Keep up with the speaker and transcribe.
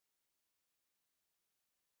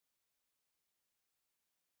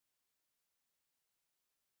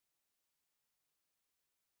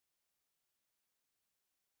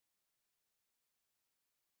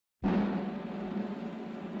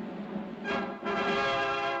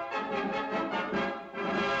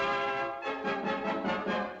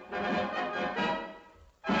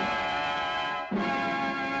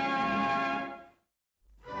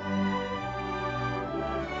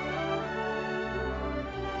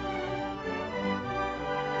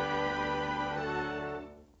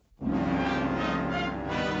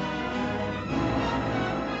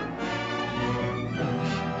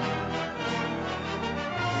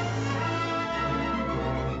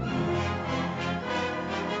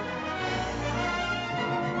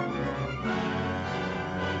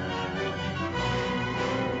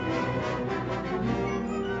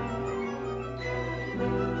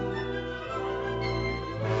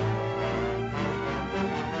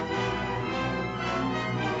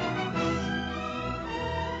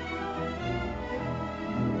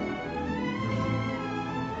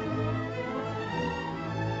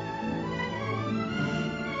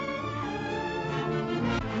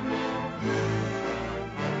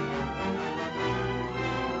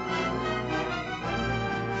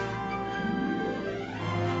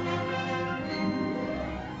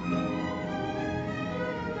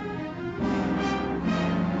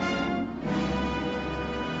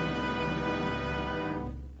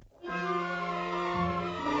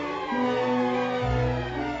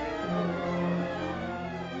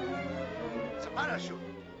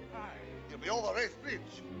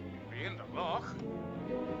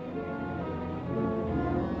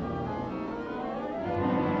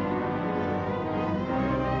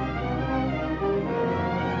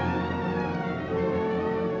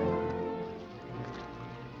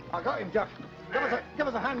I got him, Jack. Give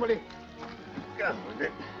us a hand, will you? Go with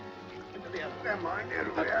it. Never mind, here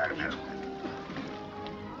we are now.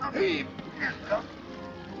 Heave. These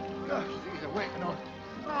are weight and all.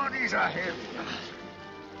 Oh, these are heavy.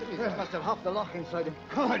 He must have half the lock inside him.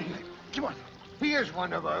 God, come on. Here's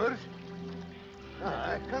one of ours. All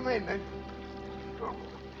right, come in then.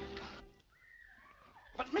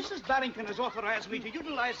 But Mrs. Barrington has authorized me to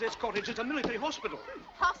utilize this cottage as a military hospital.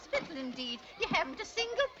 Hospital, indeed. You haven't a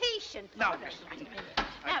single patient. Now, Miss.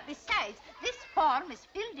 Now, besides, this form is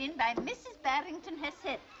filled in by Mrs. Barrington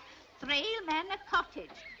herself. Thrale Manor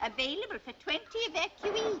Cottage, available for 20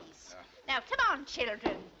 evacuees. Now, come on,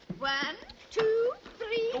 children. 1, 2,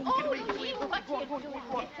 3. Oh, you what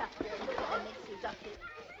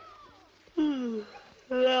you're doing.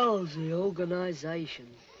 Lousy organisation.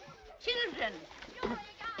 Children,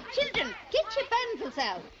 get your bundles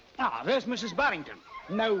out. Ah, there's Mrs. Barrington.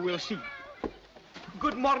 Now we'll see.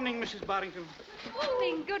 Good morning, Mrs. Barrington.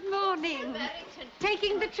 Morning, good morning.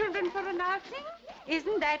 Taking the children for an outing?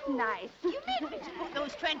 Isn't that nice? You meant me to put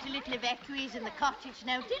those 20 little evacuees in the cottage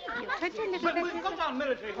now, didn't you? 20 little But we've got our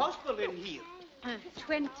military hospital in here.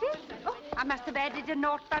 20? Oh, I must have added a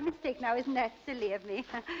naught by mistake now. Isn't that silly of me?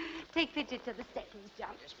 Take Fidget to the seconds,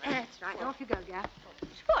 John. That's right. Off you go, dear.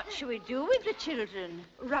 What shall we do with the children?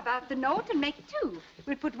 Rub out the naught and make 2.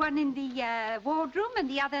 We'll put one in the wardroom and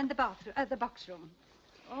the other in the bathroom, the box room.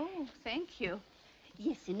 Oh, thank you.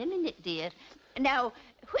 Yes, in a minute, dear. Now,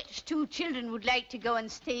 which 2 children would like to go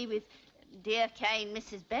and stay with dear, kind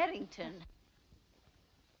Mrs. Barrington?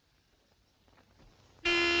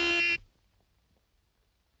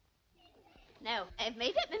 Now, I've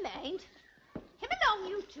made up my mind. Come along,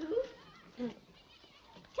 you 2. Come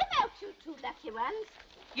out, you 2 lucky ones.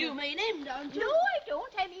 You mean him, don't you? No, I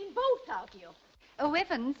don't. I mean both of you. Oh,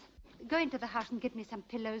 Evans, go into the house and get me some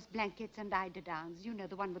pillows, blankets, and eiderdowns. You know,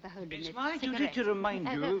 the one with the hole in it. It's my duty Cigarettes. to remind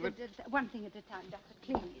you that... One thing at a time, Doctor,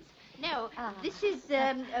 please. Now, this is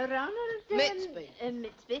Ronald... Mitsby.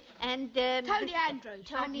 Mitsby, and... Tony Andrews.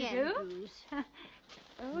 Tony How do you do? Andrews.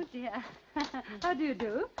 Oh, dear. How do you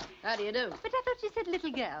do? How do you do? But I thought you said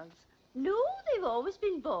little girls. No, they've always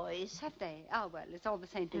been boys. Have they? Oh, well, it's all the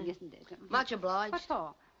same thing, isn't it? Much obliged. What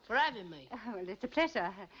for? For having me. Oh, well, it's a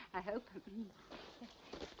pleasure, I hope.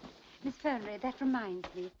 Miss Fernley, that reminds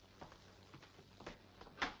me.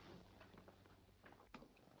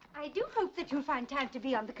 I do hope that you'll find time to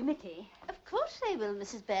be on the committee. Of course they will,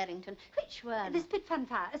 Mrs. Barrington. Which one? The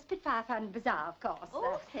Spitfire Fund Bazaar, of course.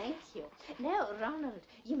 Oh, thank you. Now, Ronald,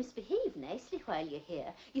 you must behave nicely while you're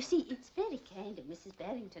here. You see, it's very kind of Mrs.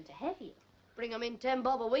 Barrington to have you. Bring 'em in 10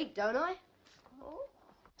 bob a week, don't I? Oh.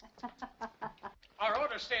 Our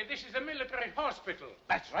orders say this is a military hospital.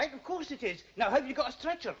 That's right, of course it is. Now, have you got a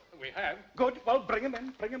stretcher? We have. Good. Well, bring him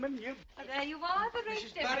in. Bring him in here. There you are. The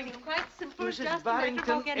arranged everything. Barrington. Quite simple. Mrs. Just a matter of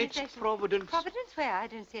Barrington, organisation. it's Providence. Providence where? I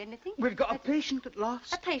don't see anything. We've got a patient at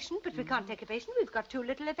last. A patient, but we can't take a patient. We've got 2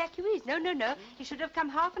 little evacuees. No. He should have come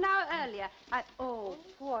half an hour earlier. Oh,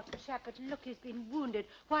 poor chap, but look, he's been wounded.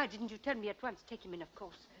 Why didn't you tell me at once? Take him in, of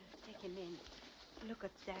course. Take him in. Look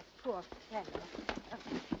at that poor fellow.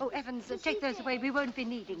 Oh, Evans, take those away. We won't be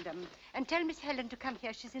needing them. And tell Miss Helen to come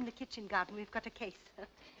here. She's in the kitchen garden. We've got a case.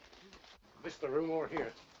 This the room over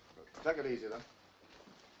here. Take it easy, then.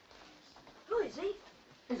 Who is he?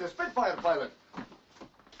 He's a Spitfire pilot.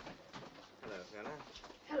 Hello, Fiona.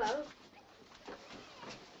 Hello.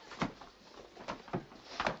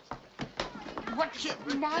 What?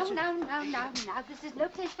 Now. This is no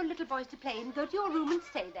place for little boys to play in. Go to your room and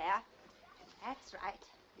stay there. That's right,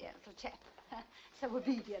 dear little chap. So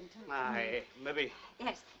obedient. Aye, maybe.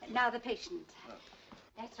 Yes, now the patient.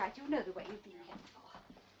 That's right, you know the way you've been here before.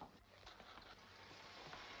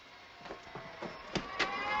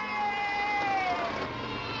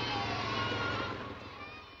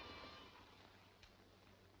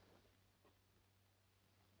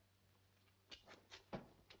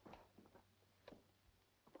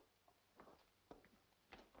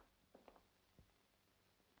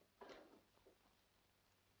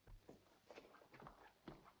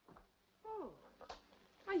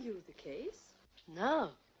 Are you the case?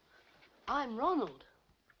 No. I'm Ronald.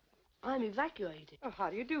 I'm evacuated. Oh, how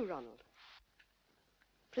do you do, Ronald?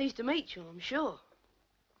 Pleased to meet you, I'm sure.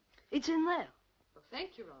 It's in there. Well,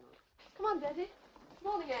 thank you, Ronald. Come on, Betty.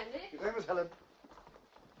 Morning, Andy. Good day, Miss Helen.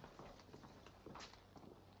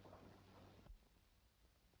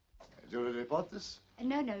 Do you want to report this?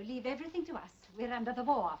 No, leave everything to us. We're under the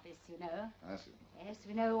War Office, you know. I see. Yes,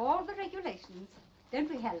 we know all the regulations. Don't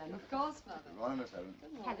we, Helen? Of course, Mother. Good morning, Miss Helen.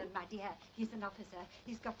 Helen, my dear, he's an officer.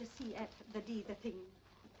 He's got the CF, the D, the thing.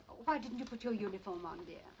 Why didn't you put your uniform on,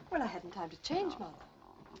 dear? Well, I hadn't time to change, Mother.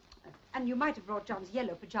 And you might have brought John's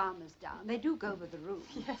yellow pajamas down. They do go with the room.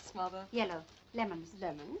 Yes, Mother. Yellow. Lemons.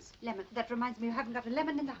 Lemons? Lemon. That reminds me, you haven't got a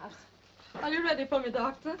lemon in the house. Are you ready for me,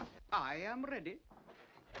 Doctor? I am ready.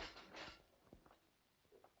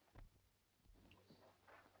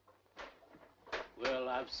 Well,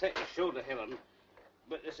 I've set the show to Helen,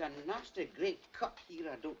 but there's a nasty great cut here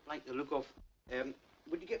I don't like the look of.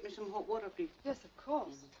 Would you get me some hot water, please? Yes, of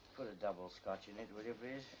course. Put a double scotch in it, will you,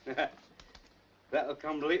 please? That'll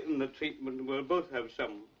come later in the treatment. We'll both have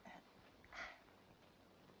some.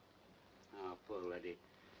 Ah, poor lady.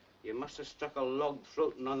 You must have struck a log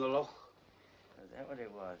floating on the loch. Is that what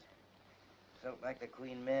it was? Felt like the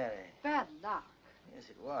Queen Mary. Bad luck. Yes,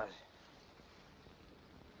 it was.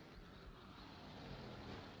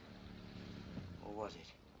 Or was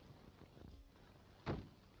it?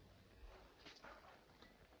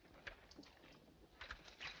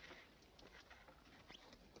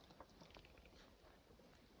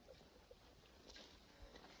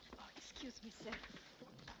 Oh, excuse me, sir.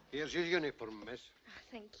 Here's your uniform, miss.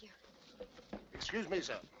 Thank you. Excuse me,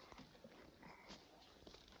 sir.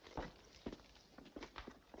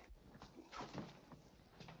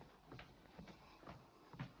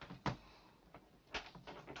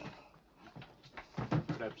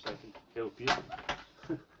 Perhaps I can help you.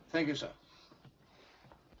 Thank you, sir.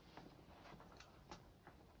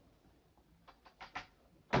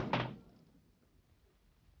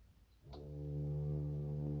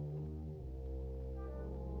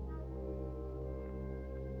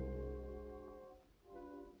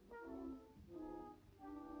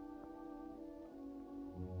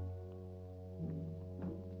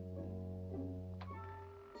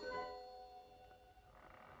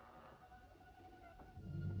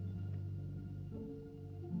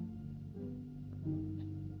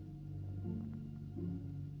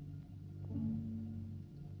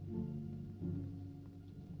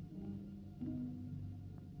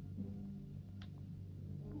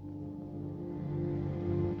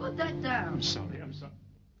 Put that down. I'm sorry, I'm sorry.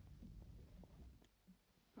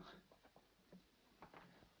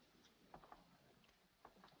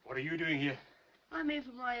 What are you doing here? I'm here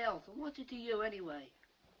for my health, and what's it to you anyway?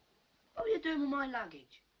 What are you doing with my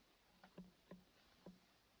luggage?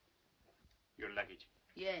 Your luggage.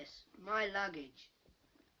 Yes, my luggage.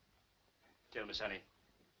 Tell me, Sonny.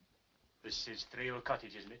 This is Trail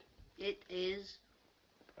Cottage, isn't it? It is.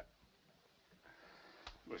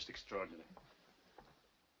 Most extraordinary.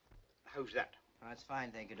 How's that? Oh, that's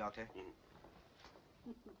fine, thank you, Doctor.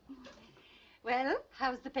 Well,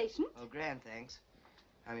 how's the patient? Oh, grand, thanks.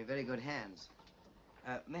 I'm in very good hands.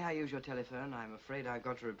 May I use your telephone? I'm afraid I've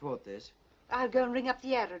got to report this. I'll go and ring up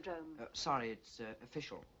the aerodrome. Sorry, it's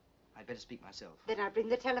official. I'd better speak myself. Then I'll bring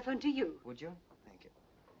the telephone to you. Would you? Thank you.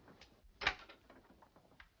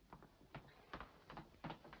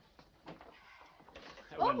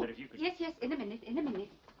 I wonder if you could... Yes, yes, in a minute, in a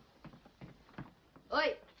minute.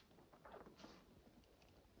 Oi!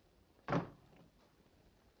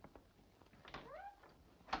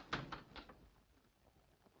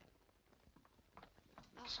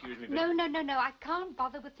 Excuse me, No, I can't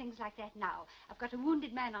bother with things like that now. I've got a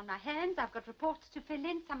wounded man on my hands. I've got reports to fill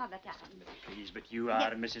in some other time. Please, but you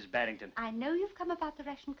are Mrs. Barrington. I know you've come about the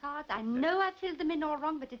ration cards. I know I filled them in all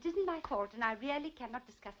wrong, but it isn't my fault, and I really cannot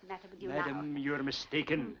discuss the matter with you Madam, you're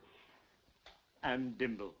mistaken. I'm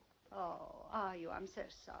Dimble. Oh, are you? I'm so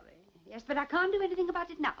sorry. Yes, but I can't do anything about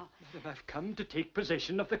it now. Madam, I've come to take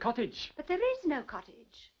possession of the cottage. But there is no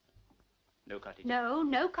cottage. No cottage. No,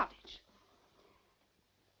 no cottage.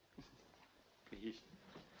 Please.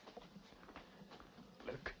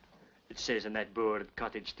 Look, it says in that board,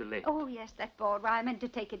 cottage to let. Oh, yes, that board. Why, I meant to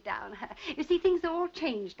take it down. You see, things are all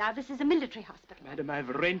changed now. This is a military hospital. Madam, I've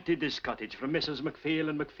rented this cottage from Mrs. McPhail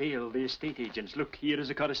and McPhail, the estate agents. Look, here is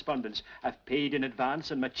a correspondence. I've paid in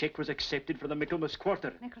advance and my cheque was accepted for the Michaelmas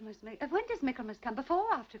quarter. Michaelmas. When does Michaelmas come? Before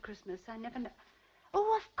or after Christmas? I never know.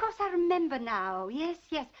 Oh, of course, I remember now. Yes,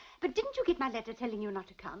 yes. But didn't you get my letter telling you not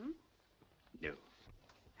to come? No.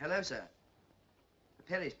 Hello, sir.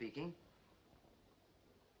 Perry speaking.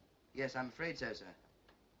 Yes, I'm afraid so, sir.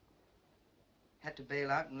 Had to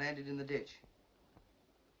bail out and landed in the ditch.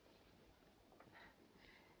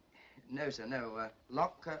 No, sir, no.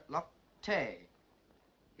 Loch Tay.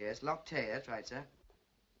 Yes, Loch Tay, that's right, sir.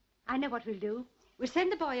 I know what we'll do. We'll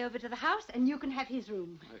send the boy over to the house, and you can have his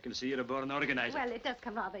room. I can see you're a born organizer. Well, it does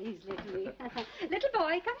come rather easily to me. Little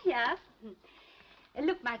boy, come here.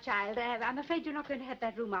 Look, my child, I'm afraid you're not going to have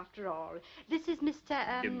that room after all. This is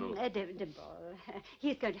Mr. Dimble. Dimble.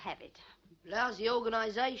 He's going to have it. Lousy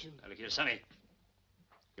organisation. Now, look here, Sonny.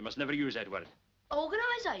 You must never use that word.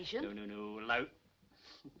 Organisation? No, loud.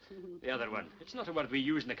 The other one. It's not a word we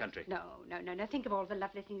use in the country. No, no, no, no. Think of all the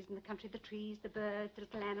lovely things in the country. The trees, the birds, the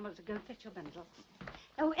little animals. Go and fetch your bundle.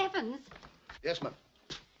 Oh, Evans. Yes, ma'am.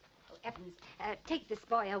 Oh, Evans, take this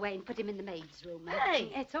boy away and put him in the maid's room.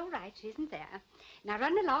 Hey! It's all right. She isn't there. Now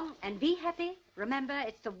run along and be happy. Remember,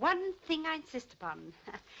 it's the one thing I insist upon.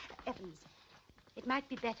 Evans, it might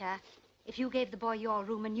be better if you gave the boy your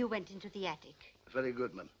room and you went into the attic. Very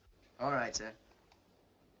good, ma'am. All right, sir.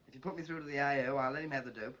 If you put me through to the I.O., I'll let him have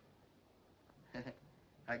the dope.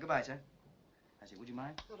 Right, goodbye, sir. I say, would you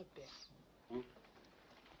mind? Not a bit.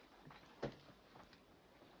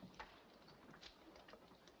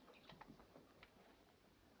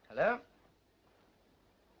 Hello?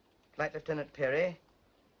 Flight Lieutenant Perry?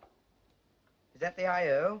 Is that the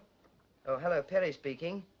I.O.? Oh, hello, Perry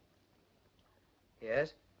speaking.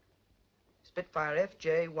 Yes? Spitfire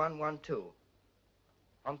FJ112.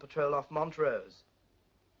 On patrol off Montrose.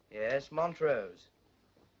 Yes, Montrose.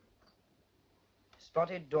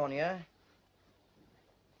 Spotted Dornier.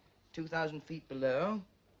 2,000 feet below.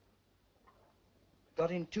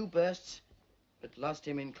 Got in 2 bursts, but lost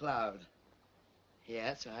him in cloud. Yeah,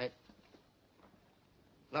 that's right.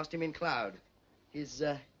 Lost him in cloud. His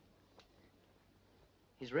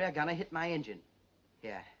rear gunner hit my engine.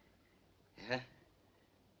 Yeah. Yeah.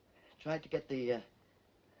 Tried to get the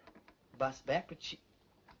bus back, but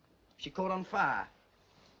she caught on fire.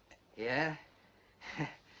 Yeah.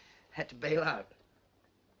 Had to bail out.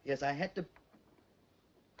 Yes, I had to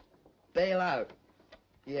bail out.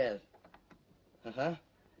 Yes. Uh-huh.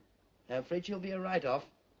 I'm afraid she'll be a write-off.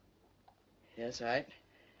 Yes, right.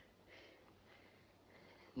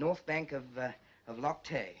 North bank of Loch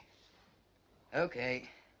Tay. Okay.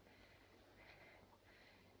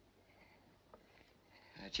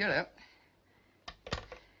 Cheer up.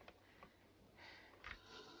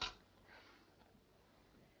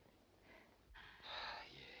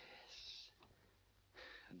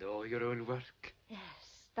 And all your own work. Yes,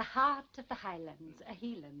 the heart of the Highlands, a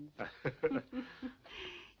Heelands.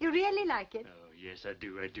 You really like it? Oh, yes, I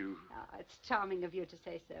do, I do. Oh, it's charming of you to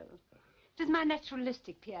say so. It was my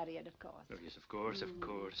naturalistic period, of course. Oh, yes, of course, of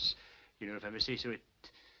course. You know, if I may say so, it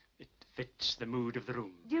fits the mood of the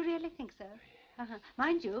room. Do you really think so?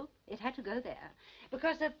 Mind you, it had to go there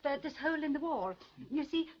because of this hole in the wall. You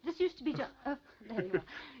see, this used to be John. Oh, there you are.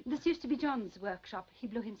 This used to be John's workshop. He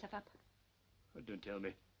blew himself up. Oh, don't tell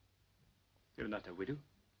me. You're not a widow?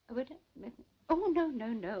 A widow? Oh, no, no,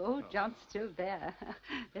 no. Oh, John's still there.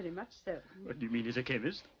 Very much so. What do you mean, he's a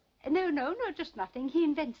chemist? No, no, no, just nothing. He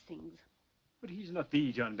invents things. But he's not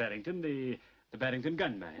the John Barrington, the Barrington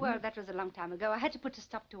gunman. Well, that was a long time ago. I had to put a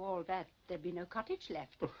stop to all that. There'd be no cottage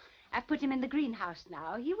left. Oh. I've put him in the greenhouse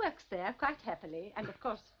now. He works there quite happily. And, of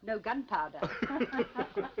course, no gunpowder.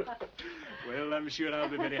 Well, I'm sure I'll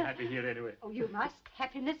be very happy here anyway. Oh, you must.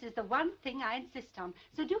 Happiness is the one thing I insist on.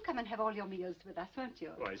 So do come and have all your meals with us, won't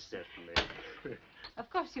you? Why, certainly. Of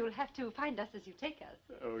course, you'll have to find us as you take us.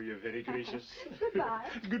 Oh, you're very gracious. Goodbye.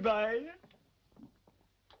 Goodbye.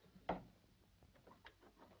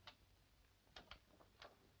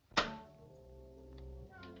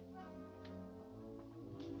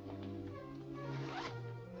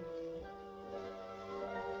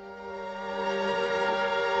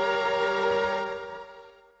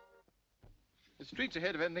 Streets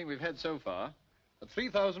ahead of anything we've had so far. At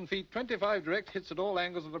 3,000 feet, 25 direct hits at all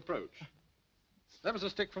angles of approach. That was a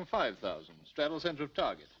stick from 5,000, straddle center of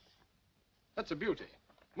target. That's a beauty.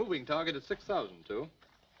 Moving target at 6,000, too.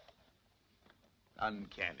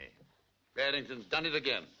 Uncanny. Barrington's done it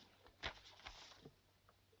again.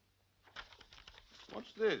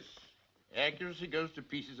 What's this? Accuracy goes to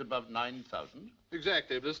pieces above 9,000?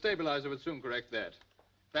 Exactly, but a stabilizer would soon correct that.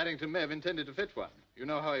 Barrington may have intended to fit one. You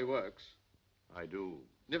know how he works. I do.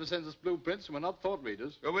 Never sends us blueprints, and we're not thought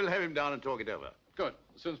readers. Well, we'll have him down and talk it over. Good.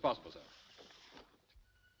 As soon as possible, sir.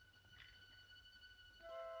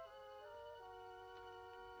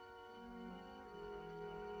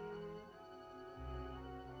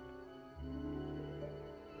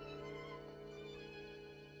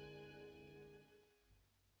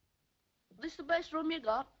 This the best room you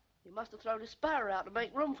got? You must have thrown a sparrow out to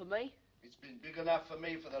make room for me. It's been big enough for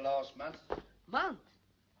me for the last month. Month?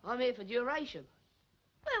 I'm here for duration.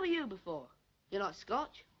 Where were you before? You're not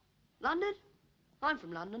Scotch? London? I'm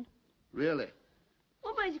from London. Really?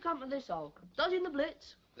 What made you come to this hole? Dodging the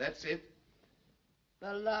Blitz? That's it?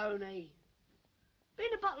 Baloney.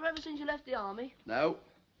 Been a butler ever since you left the army? No.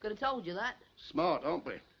 Could have told you that. Smart, aren't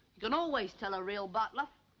we? You can always tell a real butler.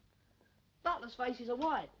 Butlers' faces are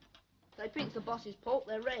white. They pinch the boss's pork,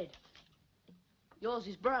 they're red. Yours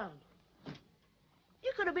is brown.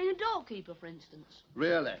 You could have been a doorkeeper, for instance.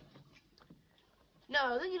 Really?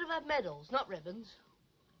 No, then you'd have had medals, not ribbons.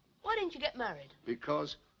 Why didn't you get married?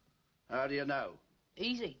 Because, how do you know?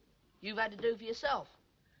 Easy. You've had to do for yourself.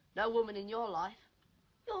 No woman in your life.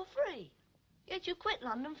 You're free. Yet you quit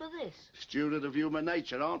London for this. Student of human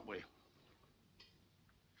nature, aren't we?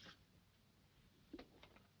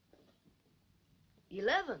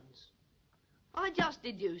 11s. I just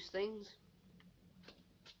deduce things.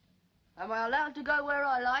 Am I allowed to go where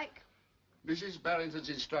I like? Mrs. Barrington's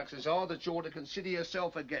instructions are that you're to consider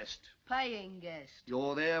yourself a guest. Paying guest.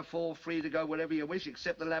 You're therefore free to go wherever you wish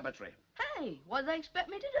except the lavatory. Hey, what do they expect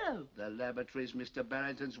me to do? The lavatory's Mr.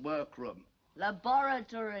 Barrington's workroom.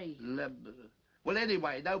 Laboratory. Well,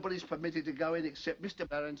 anyway, nobody's permitted to go in except Mr.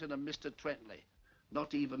 Barrington and Mr. Trentley.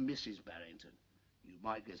 Not even Mrs. Barrington. You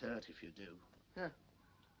might get hurt if you do. Huh.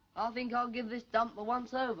 I think I'll give this dump a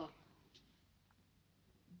once over.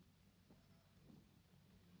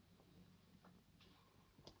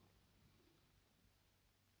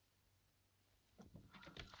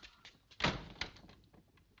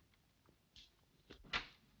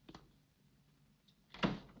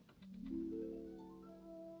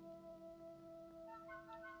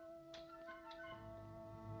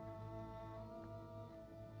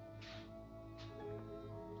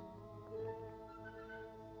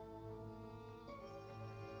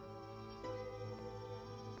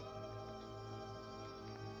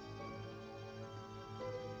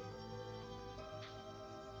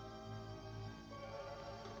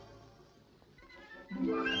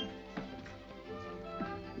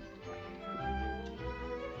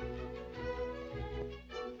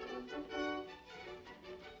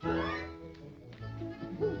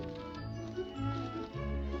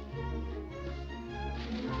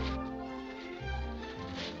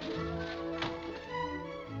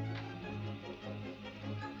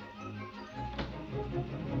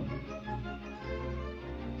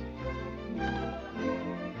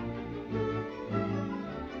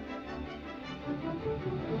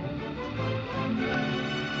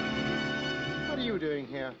 What are you doing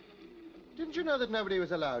here? Didn't you know that nobody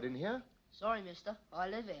was allowed in here? Sorry, mister. I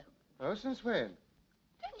live here. Oh, since when?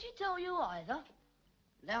 Didn't she tell you either?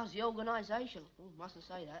 Lousy organisation. Oh, mustn't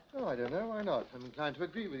say that. Oh, I don't know. Why not? I'm inclined to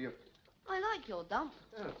agree with you. I like your dump.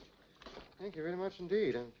 Oh, thank you very much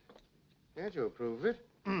indeed. I'm glad you approve of it.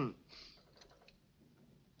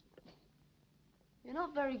 You're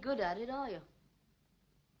not very good at it, are you?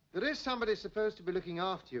 There is somebody supposed to be looking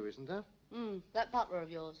after you, isn't there? That butler of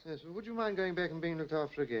yours. Yes, well, would you mind going back and being looked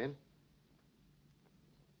after again?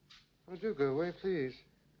 Oh, do go away, please.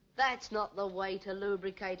 That's not the way to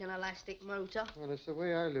lubricate an elastic motor. Well, it's the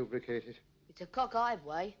way I lubricate it. It's a cockeyed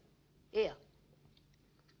way. Here.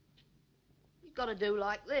 You've got to do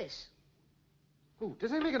like this. Oh,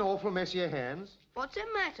 does that make an awful mess of your hands? What's the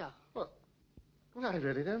matter? Well, I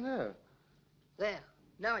really don't know. There.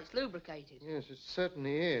 Now it's lubricated. Yes, it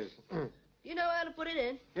certainly is. You know how to put it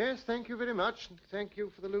in? Yes, thank you very much. Thank you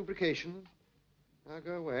for the lubrication. I'll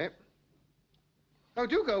go away. Oh,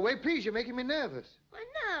 do go away, please. You're making me nervous. I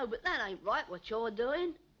know, but that ain't right what you're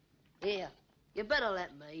doing. Here, you better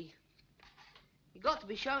let me. You've got to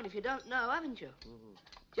be shown if you don't know, haven't you?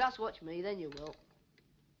 Just watch me, then you will.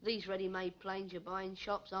 These ready-made planes you buy in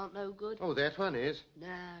shops aren't no good. Oh, that one is? No.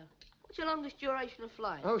 What's your longest duration of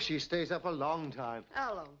flight? Oh, she stays up a long time.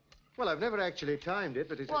 How long? Well, I've never actually timed it,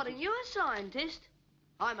 but it's... What, and you a scientist?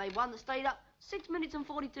 I made one that stayed up 6 minutes and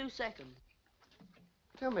 42 seconds.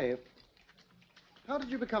 Tell me, how did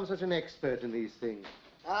you become such an expert in these things?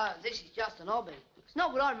 This is just an hobby. It's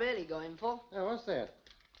not what I'm really going for. Oh, what's that?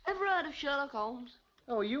 Ever heard of Sherlock Holmes?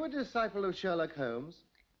 Oh, you a disciple of Sherlock Holmes?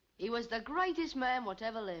 He was the greatest man what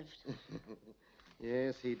ever lived.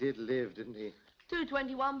 Yes, he did live, didn't he?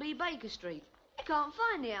 221B Baker Street. You can't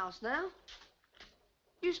find the house now.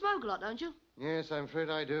 You smoke a lot, don't you? Yes, I'm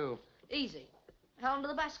afraid I do. Easy. Hound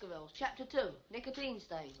of the Baskervilles, Chapter 2, nicotine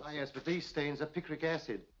stains. Ah, yes, but these stains are picric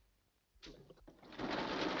acid.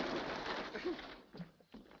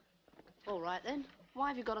 All right, then. Why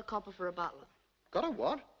have you got a copper for a butler? Got a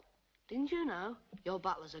what? Didn't you know? Your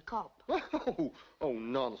butler's a cop. Oh,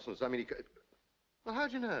 nonsense. I mean, he could... Well,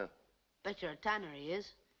 how'd you know? Bet you're a tanner he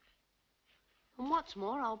is. And what's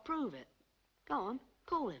more, I'll prove it. Go on,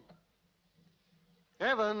 call him.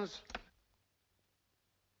 Evans!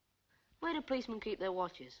 Where do policemen keep their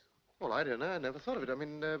watches? Well, I don't know. I never thought of it. I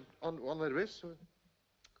mean, on their wrists.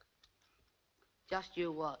 Just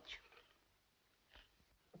you watch.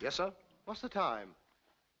 Yes, sir? What's the time?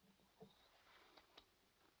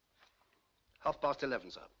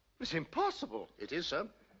 11:30, sir. It's impossible. It is, sir.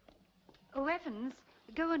 Oh, Evans,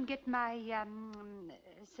 go and get my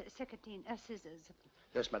scissors.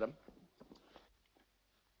 Yes, madam.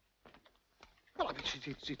 Well, I mean,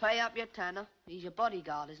 Pay up your tanner. He's your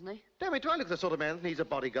bodyguard, isn't he? Damn it, do I look the sort of man that needs a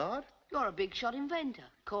bodyguard? You're a big shot inventor.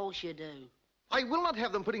 Course you do. I will not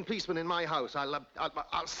have them putting policemen in my house.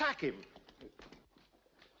 I'll sack him.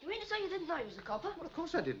 You mean to say you didn't know he was a copper? Well, of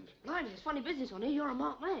course I didn't. Blimey, it's funny business on here. You're a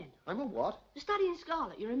marked man. I'm a what? The study in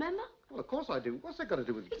Scarlet, you remember? Well, of course I do. What's that got to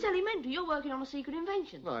do with... It's elementary. You're working on a secret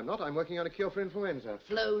invention. No, I'm not. I'm working on a cure for influenza.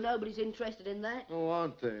 Flu. Nobody's interested in that. Oh,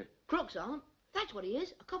 aren't they? Crooks aren't. That's what he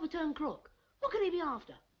is. A copper-turned crook. What could he be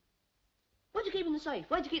after? What'd you keep in the safe?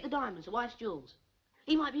 Where'd you keep the diamonds, the wife's jewels?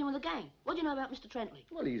 He might be in with the gang. What do you know about Mr. Trentley?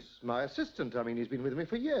 Well, he's my assistant. I mean, he's been with me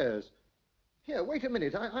for years. Here, wait a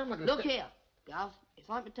minute. I'm not going to... Look here, Gov. If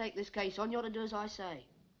I'm to take this case on, you ought to do as I say.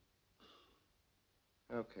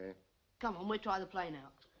 Okay. Come on, we'll try the plane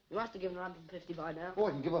out. You must have given her 150 by now. Oh, I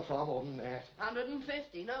can give her far more than that.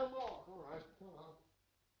 150, no more. All right.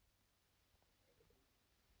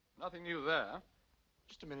 Nothing new there.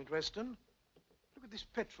 Just a minute, Weston. Look at this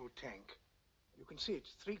petrol tank. You can see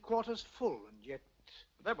it's 3/4 full, and yet...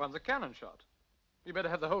 That one's a cannon shot. You better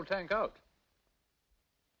have the whole tank out.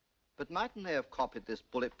 But mightn't they have copied this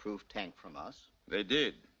bulletproof tank from us? They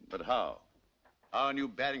did, but how? Our new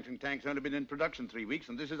Barrington tank's only been in production 3 weeks,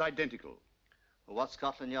 and this is identical. Well, what's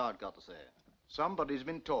Scotland Yard got to say? Somebody's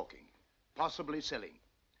been talking, possibly selling.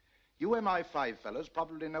 You MI5 fellows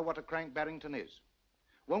probably know what a crank Barrington is.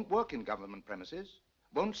 Won't work in government premises,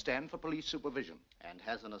 won't stand for police supervision. And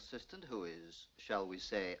has an assistant who is, shall we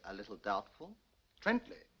say, a little doubtful?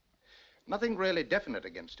 Trentley. Nothing really definite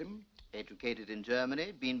against him. Educated in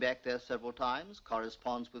Germany, been back there several times,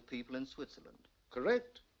 corresponds with people in Switzerland.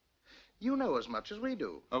 Correct. You know as much as we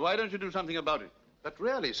do. Well, why don't you do something about it? But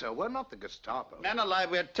really, sir, we're not the Gestapo. Man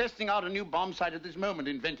alive, we're testing out a new bomb site at this moment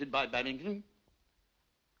invented by Barrington.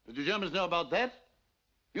 Did the Germans know about that?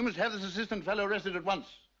 You must have this assistant fellow arrested at once.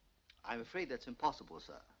 I'm afraid that's impossible,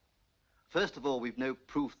 sir. First of all, we've no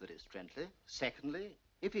proof that it's Trentley. Secondly,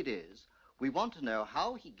 if it is, we want to know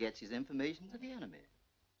how he gets his information to the enemy.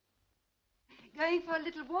 Going for a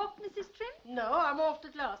little walk, Mrs. Trim? No, I'm off to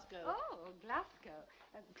Glasgow. Oh, Glasgow.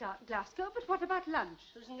 Glasgow, but what about lunch?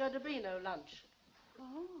 There isn't going to be no lunch.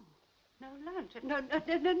 Oh, no lunch.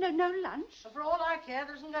 No lunch? For all I care,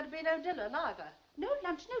 there isn't going to be no dinner, neither. No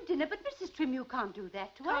lunch, no dinner, but Mrs. Trim, you can't do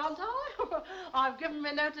that to us. Can't I? I've given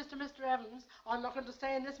me notice to Mr. Evans. I'm not going to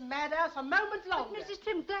stay in this madhouse a moment longer. But Mrs.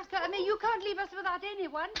 Trim, Glasgow, I mean, you can't leave us without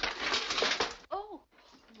anyone. Oh,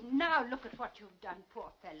 now look at what you've done,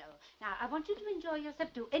 poor fellow. Now, I want you to enjoy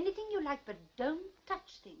yourself. Do anything you like, but don't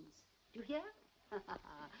touch things. Do you hear?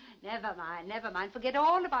 Never mind. Forget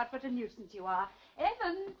all about what a nuisance you are.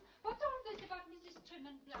 Evans, what's all this about Mrs. Trim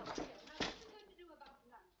and Glasgow? Now, what are you going to do about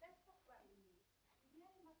lunch? That's what's worrying me.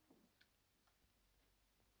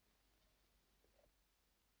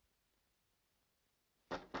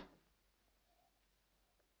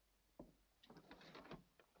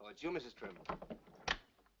 Oh, it's you, Mrs. Trim.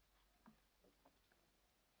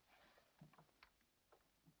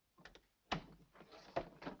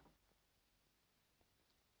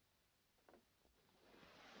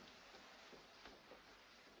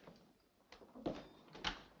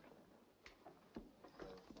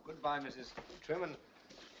 Goodbye, Mrs. Trim, and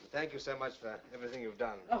thank you so much for everything you've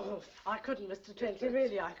done. Oh, I couldn't, Mr. Trentley.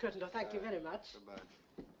 Really, I couldn't. Oh, thank you very much. Goodbye.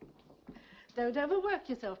 Don't overwork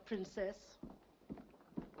yourself, Princess.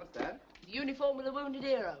 What's that? The uniform of the wounded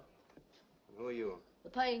hero. Who are you?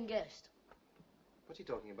 The paying guest. What's he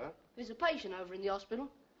talking about? There's a patient over in the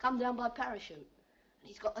hospital. Come down by parachute. And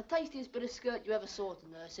he's got the tastiest bit of skirt you ever saw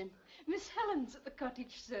to nurse him. Miss Helen's at the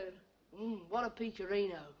cottage, sir. What a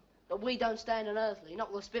peacherino. But we don't stand an earthly,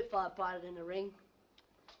 not with a Spitfire pilot in the ring.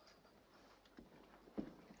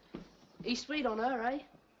 He's sweet on her, eh?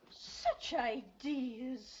 Such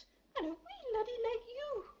ideas. And a wee laddie like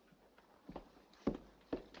you.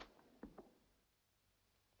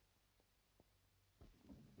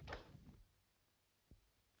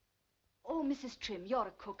 Oh, Mrs. Trim, you're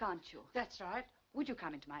a cook, aren't you? That's right. Would you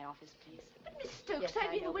come into my office, please? But Miss Stokes, Yes,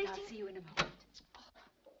 I've been will. waiting. I'll see you in a moment.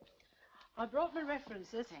 I brought my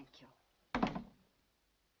references. Thank you.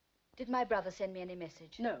 Did my brother send me any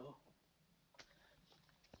message? No.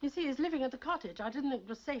 You see, he's living at the cottage. I didn't think it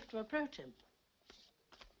was safe to approach him.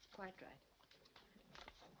 Quite right.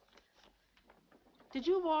 Did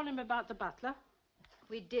you warn him about the butler?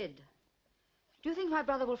 We did. Do you think my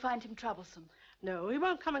brother will find him troublesome? No, he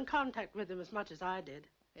won't come in contact with him as much as I did.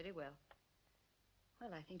 Very well.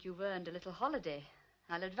 Well, I think you've earned a little holiday.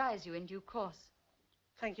 I'll advise you in due course.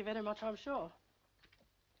 Thank you very much, I'm sure.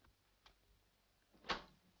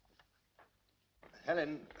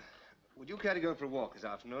 Helen, would you care to go for a walk this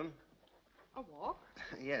afternoon? A walk?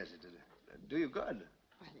 Yes, it'd do you good.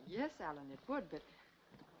 Well, yes, Alan, it would, but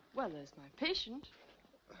Well, there's my patient.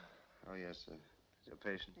 Oh, yes, your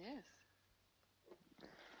patient. Yes.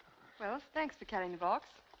 Well, thanks for carrying the box.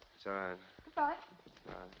 It's all right. Goodbye.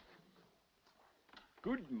 All right.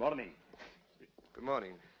 Good morning. Good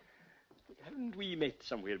morning. Haven't we met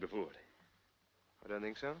somewhere before? I don't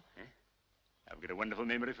think so. I've got a wonderful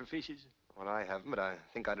memory for faces. Well, I haven't, but I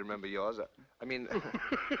think I'd remember yours. I mean,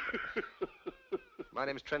 my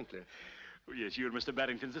name's Trentley. Oh, yes, you're Mr.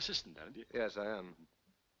 Barrington's assistant, aren't you? Yes, I am.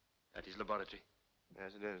 At his laboratory.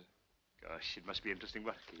 Yes, it is. Gosh, it must be interesting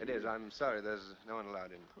work. It is. I'm sorry, there's no one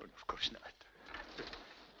allowed in. Oh, of course not.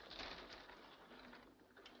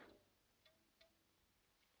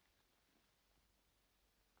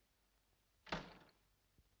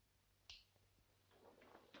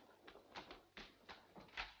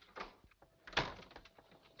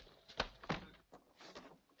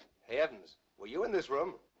 Hey, Evans, were you in this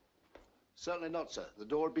room? Certainly not, sir. The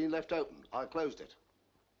door had been left open. I closed it.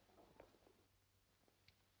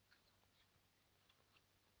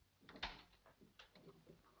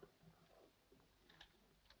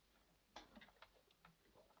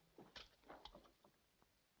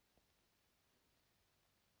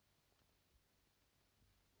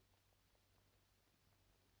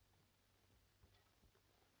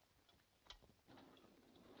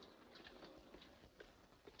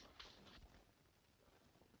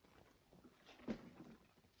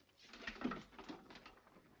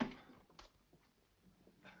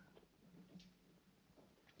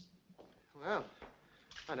 Well,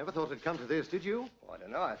 I never thought it'd come to this, did you? Oh, I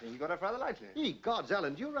don't know. I think you got off rather lightly. Ye gods,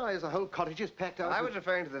 Alan, do you realize the whole cottage is packed out? I was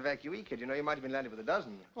referring to the evacuee kid. You know, you might have been landed with a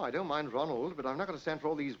dozen. Oh, I don't mind Ronald, but I'm not going to stand for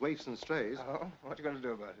all these waifs and strays. Oh, what are you going to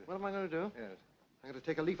do about it? What am I going to do? Yes. I'm going to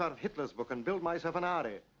take a leaf out of Hitler's book and build myself an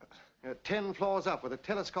Audi. 10 floors up with a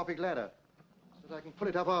telescopic ladder so that I can pull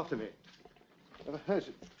it up after me. Never heard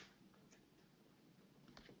it.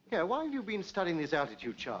 Here, why have you been studying this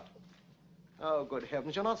altitude chart? Oh, good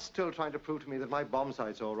heavens, you're not still trying to prove to me that my bomb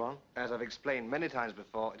sight's all wrong? As I've explained many times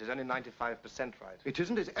before, it is only 95% right. It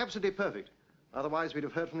isn't. It's absolutely perfect. Otherwise, we'd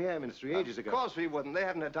have heard from the Air Ministry ages ago. Of course we wouldn't. They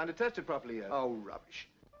haven't had time to test it properly yet. Oh, rubbish.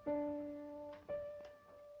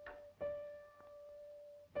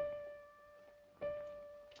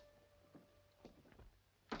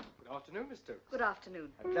 Good afternoon, Miss Stokes. Good afternoon.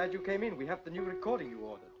 I'm glad you came in. We have the new recording you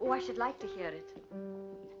ordered. Oh, I should like to hear it.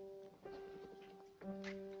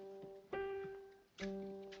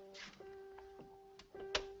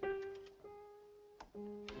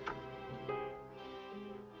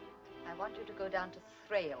 I want you to go down to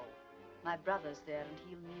Thrale. My brother's there and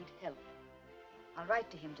he'll need help. I'll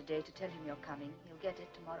write to him today to tell him you're coming. He'll get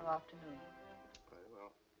it tomorrow afternoon. Very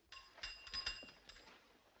well.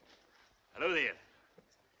 Hello there.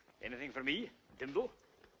 Anything for me, Dimble?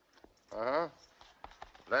 Uh-huh.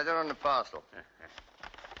 Letter on the parcel.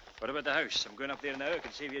 What about the house? I'm going up there now. I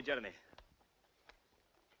can save you a journey.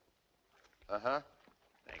 Uh-huh.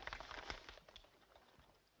 Thanks.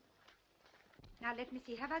 Now, let me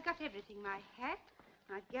see. Have I got everything? My hat,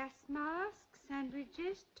 my gas mask,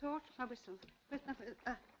 sandwiches, torch, my whistle. Where's my whistle?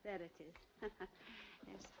 Ah, there it is.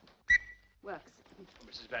 Yes. Works.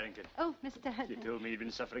 Mrs. Barrington. Oh, Mr. You told me you'd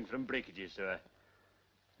been suffering from breakages, so I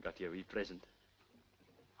got you a wee present.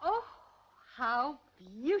 Oh, how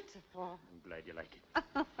beautiful. I'm glad you like it.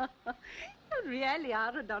 You really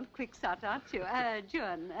are a Don Quixote, aren't you?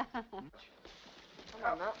 John. Come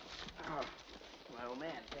on now. Oh, my old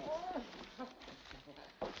man, thanks.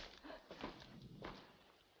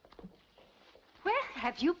 Where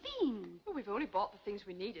have you been? Well, we've only bought the things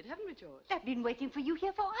we needed, haven't we, George? I've been waiting for you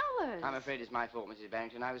here for hours. I'm afraid it's my fault, Mrs.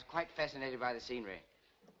 Barrington. I was quite fascinated by the scenery.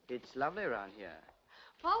 It's lovely around here.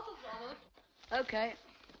 Parcels, Ronald. Okay.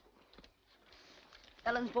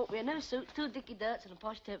 Ellen's bought me a new suit, 2 dicky dirts, and a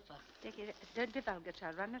posh temper. Dickie, don't be vulgar,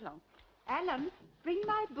 child. Run along. Alan, bring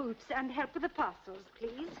my boots and help with the parcels,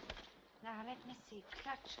 please. Now, let me see.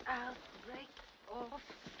 Clutch out, brake off,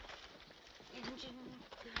 engine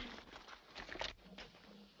going.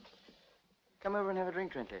 Come over and have a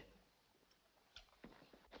drink, Trentley.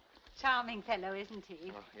 Charming fellow, isn't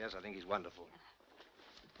he? Oh, yes, I think he's wonderful.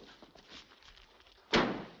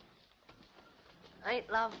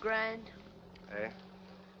 Ain't love grand? Eh?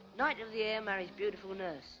 Knight of the Air marries beautiful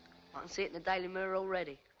nurse. I can see it in the Daily Mirror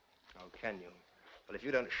already. Oh, can you? Well, if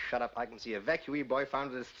you don't shut up, I can see a evacuee boy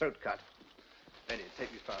found with his throat cut. Ready,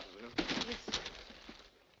 take these parcels, will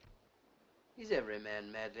you? Is every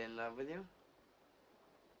man madly in love with you?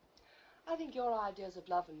 I think your ideas of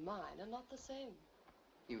love and mine are not the same.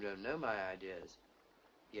 You don't know my ideas.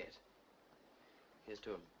 Yet. Here's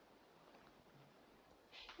to 'em.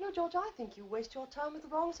 You know, George, I think you waste your time with the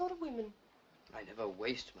wrong sort of women. I never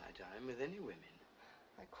waste my time with any women.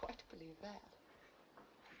 I quite believe that.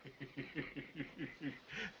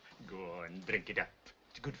 Go on, drink it up.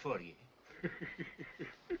 It's good for you.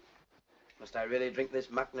 Must I really drink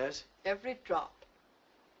this muck, nurse? Every drop.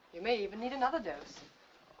 You may even need another dose.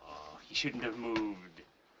 Oh, you shouldn't have moved.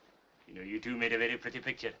 You know, you two made a very pretty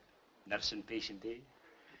picture. Nurse and patient, eh?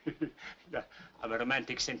 I'm a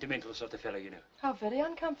romantic, sentimental sort of fellow, you know. How very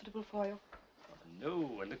uncomfortable for you.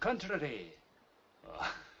 No, on the contrary.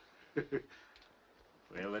 Oh.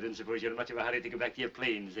 Well, I don't suppose you're in much of a hurry to go back to your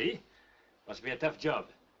planes, eh? Must be a tough job.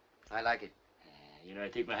 I like it. You know, I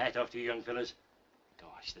take my hat off to you young fellas.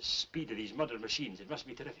 Gosh, the speed of these modern machines, it must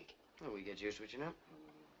be terrific. Well, we get used to it, you know.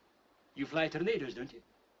 You fly tornadoes, don't you?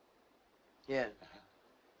 Yeah.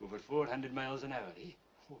 Over 400 miles an hour, eh?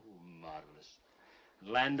 Oh, marvelous.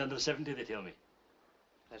 Land under 70, they tell me.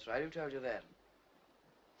 That's right, who told you that?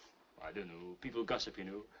 I don't know. People gossip, you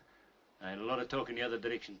know. And a lot of talk in the other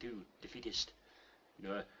direction, too. Defeatist. You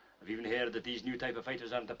know, I've even heard that these new type of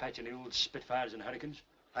fighters aren't a patch on the old Spitfires and Hurricanes.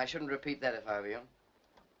 I shouldn't repeat that if I were you.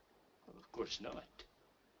 Well, of course not.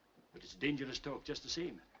 But it's dangerous talk just the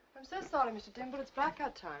same. I'm so sorry, Mr. Dimble. It's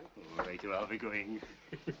blackout time. All right, well, I'll be going.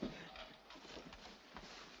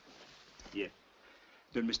 Yeah.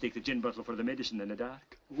 Don't mistake the gin bottle for the medicine in the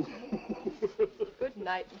dark. Good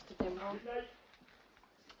night, Mr. Dimble.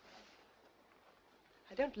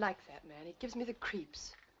 I don't like that man. He gives me the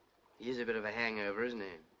creeps. He's a bit of a hangover, isn't he?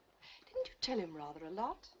 Didn't you tell him rather a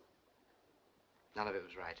lot? None of it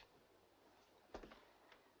was right.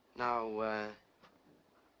 Now,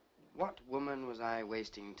 what woman was I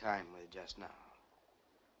wasting time with just now?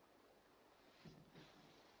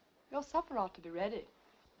 Your supper ought to be ready.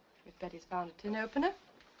 If Betty's found a tin opener.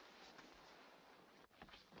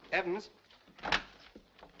 Evans?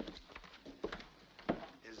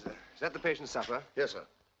 Is that the patient's supper? Yes, sir.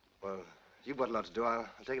 Well, you've got a lot to do. I'll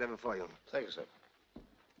take it over for you. Thank you, sir.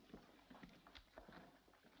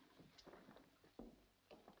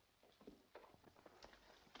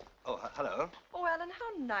 Oh, hello. Oh, Alan,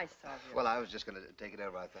 how nice of you. Well, I was just going to take it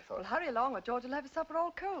over, I thought. Well, hurry along or George will have his supper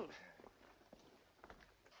all cold.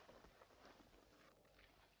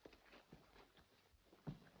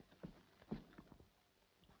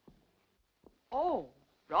 Oh,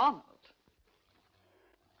 Ronald.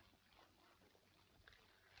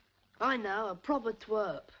 I know, a proper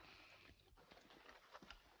twerp.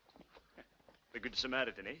 The Good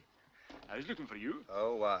Samaritan, eh? I was looking for you.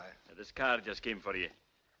 Oh, why? This card just came for you.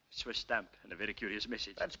 Swiss stamp and a very curious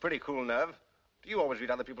message. That's pretty cool, Nerve. Do you always read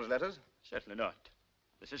other people's letters? Certainly not.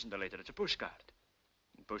 This isn't a letter, it's a postcard.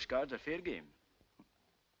 And postcards are fair game.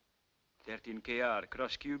 13KR,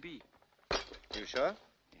 cross QB. You sure?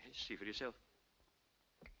 Yes, see for yourself.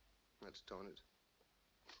 That's torn it.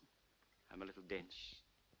 I'm a little dense.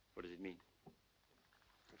 What does it mean?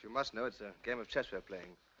 If you must know, it's a game of chess we're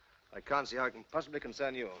playing. I can't see how it can possibly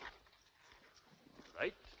concern you.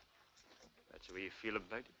 Right. That's the way you feel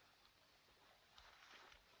about it.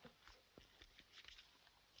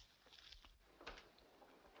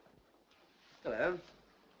 Hello.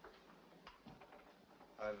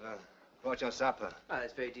 I've brought your supper. Oh,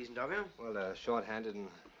 that's very decent of you. Well, short-handed, and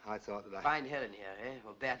I thought that I... Find Helen here, eh?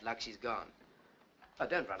 Well, bad luck, she's gone. Oh,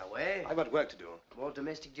 don't run away. I've got work to do. More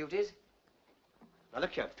domestic duties? Now,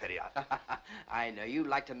 look here, Petty. I know. You'd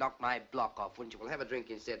like to knock my block off, wouldn't you? Well, have a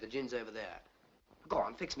drink instead. The gin's over there. Go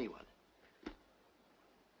on, fix me one.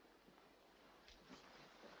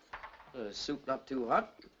 Soup not too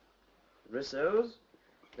hot. Rissoles.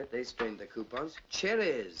 Bet they strained the coupons.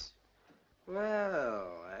 Cherries. Well,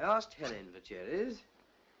 I asked Helen for cherries.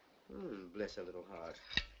 Bless her little heart.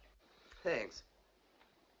 Thanks.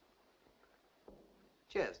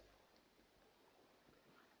 Cheers.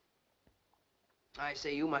 I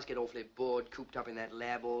say, you must get awfully bored cooped up in that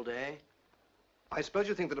lab all day. I suppose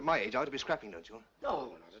you think that at my age I ought to be scrapping, don't you?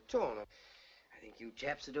 No, not at all. I think you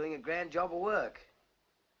chaps are doing a grand job of work.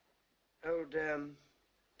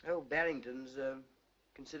 Old Barrington's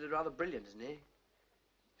considered rather brilliant, isn't he?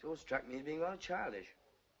 Sure struck me as being rather childish.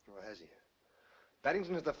 Oh, has he?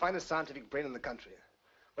 Barrington is the finest scientific brain in the country.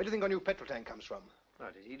 Where do you think our new petrol tank comes from?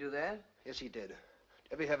 Oh, did he do that? Yes, he did.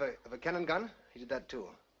 Ever have a cannon gun? He did that, too.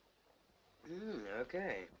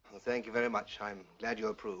 Okay. Well, thank you very much. I'm glad you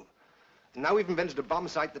approve. And now we've invented a bomb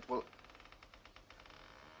sight that will...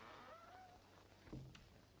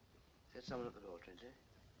 Is that someone at the door, Trinity?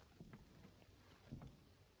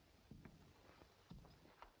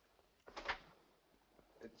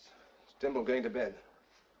 It's Dimble going to bed.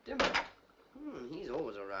 Dimble? He's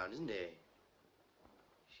always around, isn't he?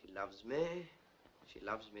 She loves me. She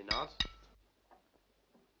loves me not.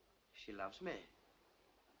 She loves me.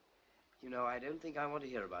 You know, I don't think I want to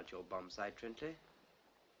hear about your bomb sight, Trintley.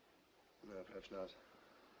 No, perhaps not.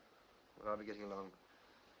 Well, I'll be getting along.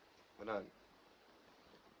 Good night.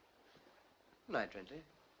 Good night, Trenty.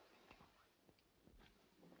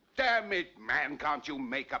 Damn it, man, can't you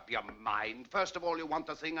make up your mind? First of all, you want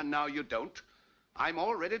the thing, and now you don't. I'm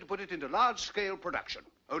all ready to put it into large-scale production.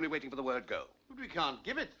 Only waiting for the word go. But we can't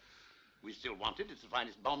give it. We still want it. It's the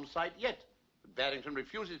finest bomb site yet. But Barrington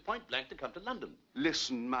refuses point blank to come to London.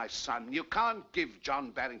 Listen, my son, you can't give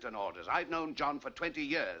John Barrington orders. I've known John for 20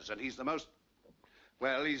 years, and he's the most...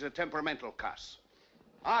 Well, he's a temperamental cuss.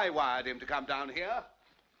 I wired him to come down here,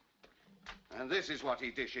 and this is what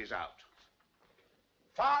he dishes out.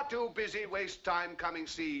 Far too busy, waste time coming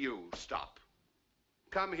see you. Stop.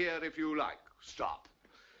 Come here if you like. Stop.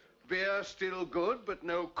 Beer still good, but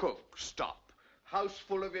no cook. Stop. House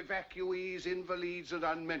full of evacuees, invalids, and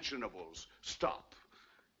unmentionables. Stop.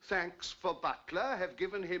 Thanks for Butler. Have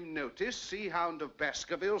given him notice. Sea Hound of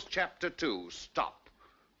Baskervilles, Chapter 2. Stop.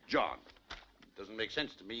 John. Doesn't make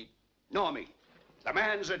sense to me. Nor me. The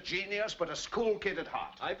man's a genius, but a school kid at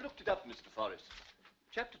heart. I've looked it up, Mr. Forrest.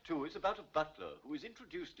 Chapter 2 is about a butler who is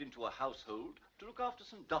introduced into a household to look after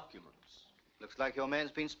some documents. Looks like your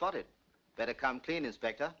man's been spotted. Better come clean,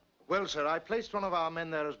 Inspector. Well, sir, I placed one of our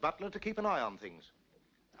men there as butler to keep an eye on things.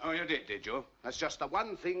 Oh, you did you? That's just the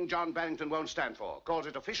one thing John Barrington won't stand for. Calls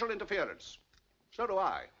it official interference. So do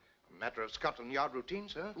I. A matter of Scotland Yard routine,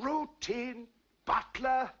 sir. Routine?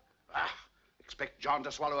 Butler? Ah, expect John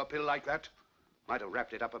to swallow a pill like that? Might have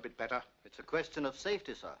wrapped it up a bit better. It's a question of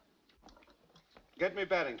safety, sir. Get me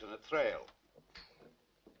Barrington at Thrale.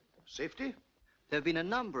 Safety? There have been a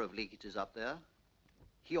number of leakages up there.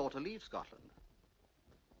 He ought to leave Scotland.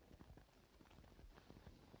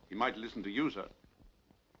 He might listen to you, sir.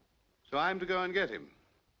 So I'm to go and get him.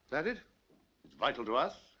 Is that it? It's vital to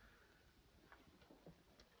us.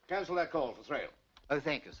 Cancel that call for Thrale. Oh,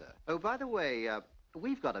 thank you, sir. Oh, by the way,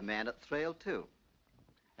 we've got a man at Thrale, too.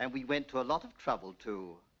 And we went to a lot of trouble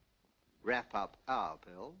to wrap up our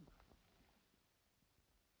bill.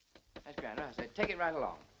 That's grand. I said, take it right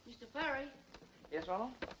along. Mr. Perry, Yes,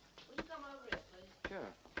 Ronald? will you come over here, please?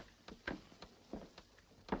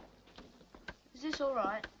 Sure. Is this all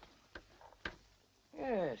right?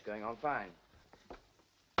 Yeah, it's going on fine.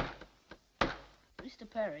 Mr.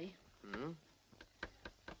 Perry, Hmm?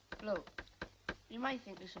 look, you may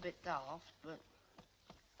think this a bit daft, but,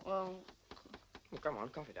 well, Well, come on,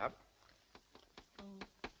 cough it up.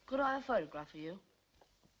 could I have a photograph of you?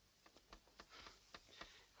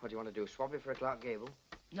 What do you want to do, swap it for a Clark Gable?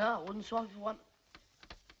 No, I wouldn't swap it for one.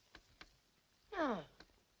 No.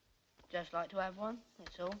 Just like to have one,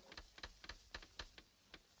 that's all.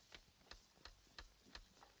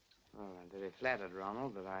 Well, I'm very flattered,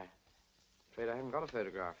 Ronald, but I'm afraid I haven't got a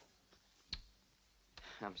photograph.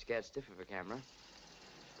 I'm scared stiff of a camera.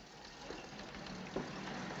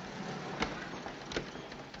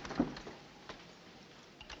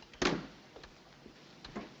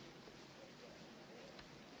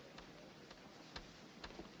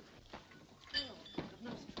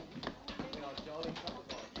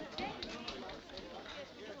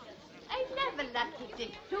 I love a lucky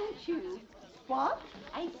dip, don't you? What?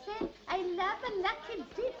 I said I love a lucky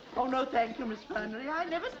dip. Oh, no, thank you, Miss Flannery. I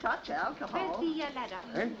never touch alcohol. Where's the ladder?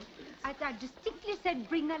 Eh? I distinctly said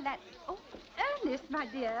bring a ladder. Oh, Ernest, my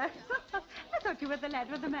dear. I thought you were the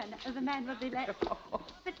lad with the man with the lad. But what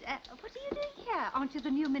are you doing here? Aren't you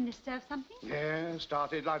the new minister of something? Yeah,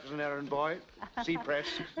 started life as an errand boy. Sea-press.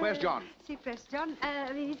 Where's John? Sea-press, John.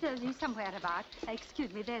 He's somewhere about.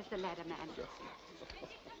 Excuse me, there's the ladder man.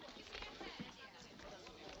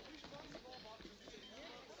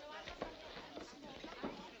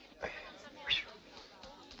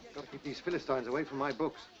 Got to keep these Philistines away from my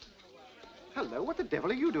books. Hello, what the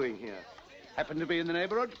devil are you doing here? Happen to be in the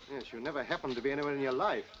neighborhood? Yes, you never happened to be anywhere in your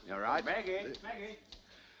life. You're right. Maggie, Maggie.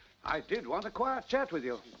 I did want a quiet chat with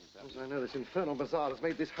you. As I know, this infernal bazaar has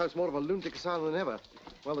made this house more of a lunatic asylum than ever.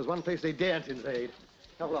 Well, there's one place they daren't invade.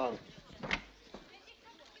 Come along.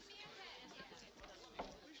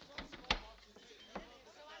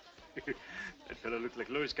 That fellow looked like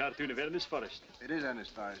Lois' cartoon of Ernest Forrest. It is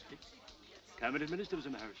Ernest Forrest. Cabinet minister was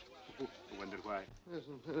in the house. I wonder why. Yes,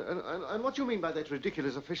 and what do you mean by that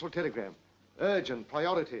ridiculous official telegram? Urgent,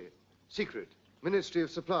 priority, secret, Ministry of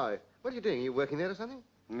Supply. What are you doing? Are you working there or something?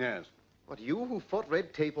 Yes. What, you who fought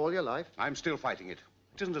red tape all your life? I'm still fighting it.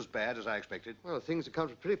 It isn't as bad as I expected. Well, things have come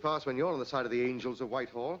to pretty pass when you're on the side of the angels of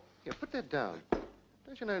Whitehall. Here, put that down.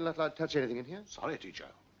 Don't you know you're not allowed to touch anything in here? Sorry, teacher.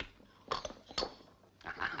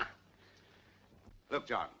 Look,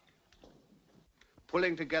 John.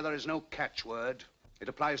 Pulling together is no catchword. It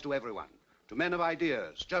applies to everyone. To men of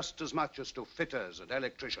ideas, just as much as to fitters and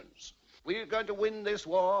electricians. We're going to win this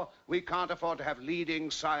war. We can't afford to have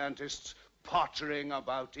leading scientists pottering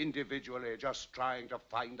about individually, just trying to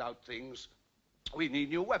find out things. We need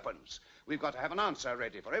new weapons. We've got to have an answer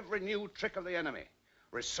ready for every new trick of the enemy.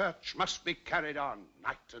 Research must be carried on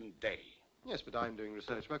night and day. Yes, but I'm doing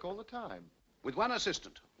research work all the time. With one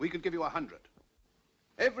assistant, we could give you 100.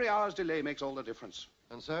 Every hour's delay makes all the difference.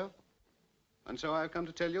 And so? And so I've come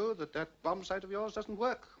to tell you that that bomb sight of yours doesn't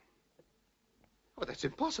work. Oh, that's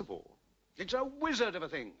impossible. It's a wizard of a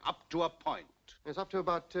thing, up to a point. It's up to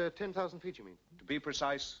about 10,000 feet, you mean? To be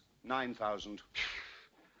precise, 9,000.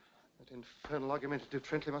 That infernal argumentative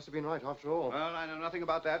Trentley must have been right after all. Well, I know nothing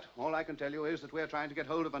about that. All I can tell you is that we're trying to get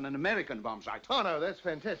hold of an American bomb sight. Oh, no, that's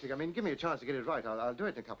fantastic. I mean, give me a chance to get it right. I'll do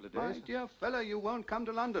it in a couple of days. My dear fellow, you won't come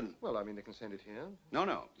to London. Well, I mean, they can send it here. No,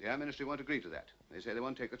 no. The Air Ministry won't agree to that. They say they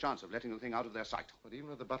won't take the chance of letting the thing out of their sight. But even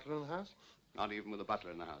with the butler in the house? Not even with the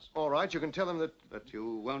butler in the house. All right, you can tell them that... That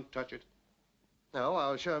you won't touch it? No,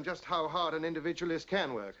 I'll show them just how hard an individualist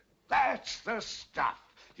can work. That's the stuff.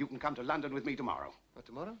 You can come to London with me tomorrow. What,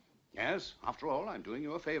 tomorrow? Yes. After all, I'm doing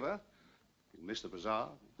you a favor. You miss the bazaar.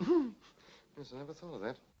 Yes, I never thought of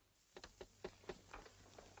that.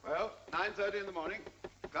 Well, 9:30 in the morning,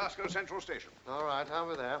 Glasgow Central Station. All right, I'll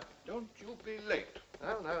be there. Don't you be late.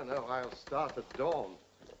 No. I'll start at dawn.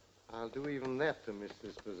 I'll do even that to miss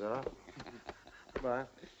this bazaar. Bye.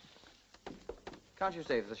 Can't you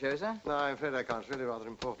stay for the show, sir? No, I'm afraid I can't. It's really rather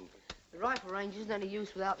important. The rifle range isn't any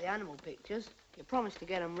use without the animal pictures. You promised to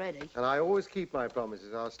get them ready. And I always keep my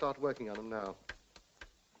promises. I'll start working on them now.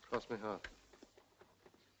 Cross my heart.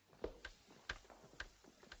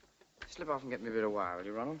 Slip off and get me a bit of wire, will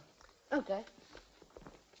you, Ronald? Okay.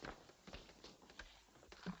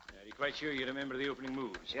 Are you quite sure you remember the opening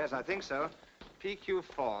moves? Yes, I think so.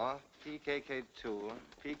 PQ4, PKK2,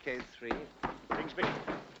 PK3. Kingsby.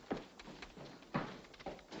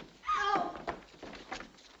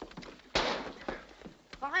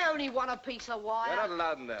 I only want a piece of wire. You're not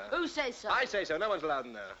allowed in there. Who says so? I say so. No one's allowed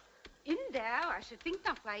in there. In there? I should think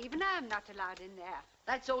not. Why, even I'm not allowed in there.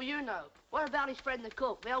 That's all you know. What about his friend the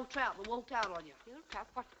cook, the old trout that walked out on you? The old trout?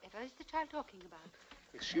 Whatever is the child talking about?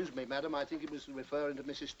 Excuse me, madam. I think he was referring to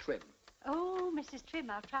Mrs. Trim. Oh, Mrs. Trim,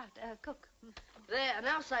 our trout cook. There,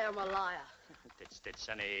 now say I'm a liar. Ditch,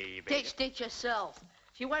 sonny. Ditch yourself.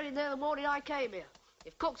 She went in there the morning I came here.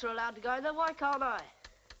 If cooks are allowed to go in there, why can't I?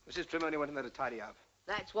 Mrs. Trim only went in there to tidy up.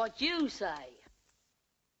 That's what you say.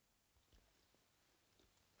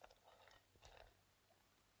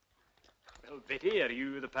 Well, Betty, are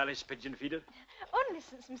you the palace pigeon feeder? Only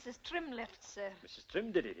since Mrs. Trim left, sir. Mrs.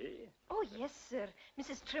 Trim did it, eh? Oh, yes, sir.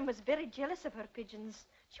 Mrs. Trim was very jealous of her pigeons.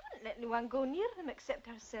 She wouldn't let anyone go near them except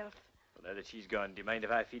herself. Well, now that she's gone, do you mind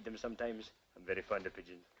if I feed them sometimes? I'm very fond of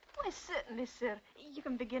pigeons. Why, certainly, sir. You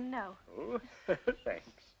can begin now. Oh, thanks.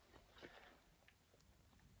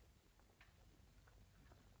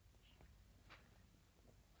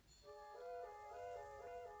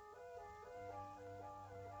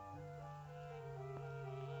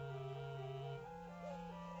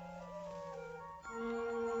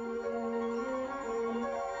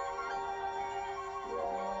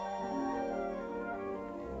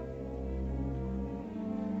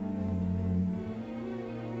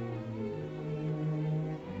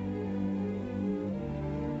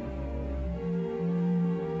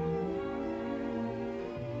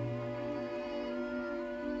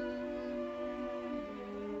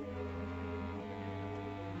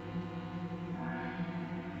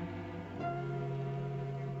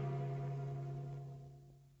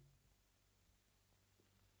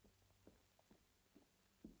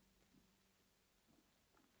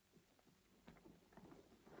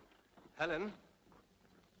 Helen?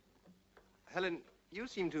 Helen, you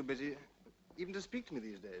seem too busy even to speak to me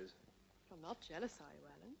these days. You're not jealous, are you,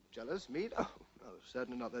 Alan? Jealous? Me? Oh, no,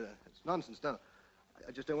 certainly not. It's nonsense. No.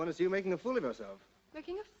 I just don't want to see you making a fool of yourself.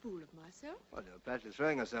 Making a fool of myself? Well, you're practically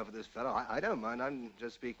throwing yourself at this fellow. I don't mind. I'm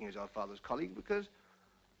just speaking as your father's colleague because,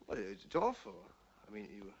 well, it's awful. I mean,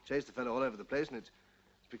 you chase the fellow all over the place and it's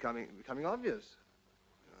becoming obvious.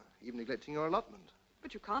 Even neglecting your allotment.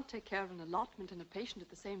 But you can't take care of an allotment and a patient at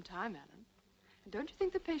the same time, Alan. And don't you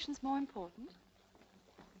think the patient's more important?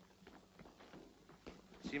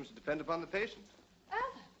 It seems to depend upon the patient.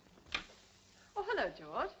 Alan! Oh, hello,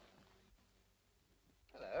 George.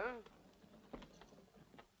 Hello.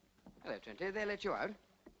 Hello, Trentley. They let you out?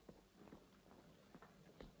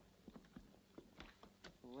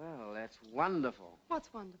 Well, that's wonderful.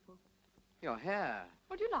 What's wonderful? Your hair.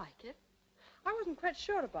 Oh, do you like it? I wasn't quite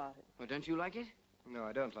sure about it. Well, don't you like it? No,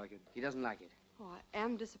 I don't like it. He doesn't like it. Oh, I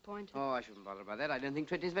am disappointed. Oh, I shouldn't bother about that. I don't think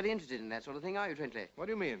Trentley's very interested in that sort of thing, are you, Trentley? What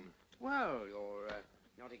do you mean? Well,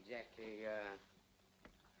 Not exactly,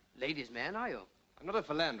 ladies' man, are you? I'm not a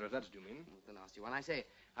philanderer, if that's what you mean. The nasty one. I say,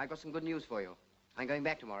 I've got some good news for you. I'm going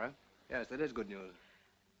back tomorrow. Yes, that is good news.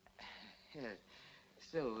 Yes.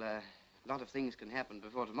 Still, a lot of things can happen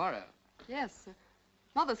before tomorrow. Yes.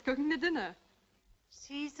 Mother's cooking the dinner.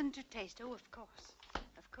 Seasoned to taste. Oh, of course.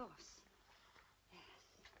 Of course. Yes.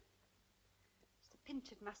 Just a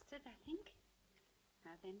pinch of mustard, I think.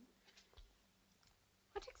 Now then.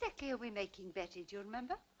 What exactly are we making, Betty? Do you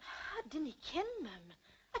remember? I didn't ken, Mum.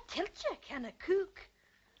 I tell you I canna cook.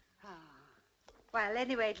 Ah. Well,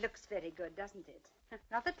 anyway, it looks very good, doesn't it?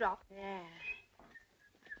 Another drop. Yeah.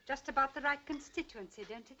 Just about the right constituency,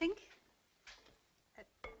 don't you think?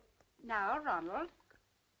 Now, Ronald.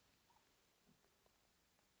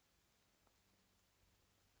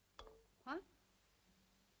 What?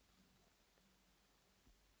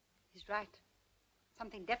 He's right.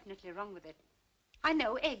 Something definitely wrong with it. I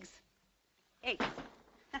know, eggs. Eggs.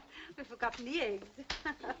 We've forgotten the eggs.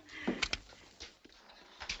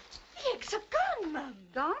 The eggs are gone, Mum.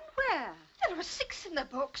 Gone where? There were 6 in the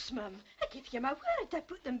box, Mum. I give you my word, I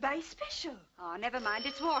put them by special. Oh, never mind.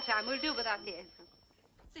 It's wartime. We'll do without the eggs.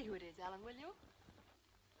 See who it is, Alan, will you?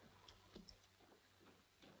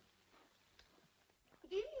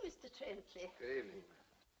 Good evening, Mr. Trentley. Good evening.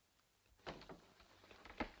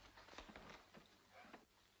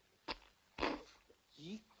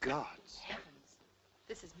 Ye gods. Heavens.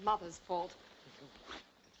 This is Mother's fault.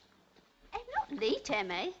 I'm not late,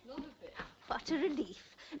 am I? Not a bit. What a relief.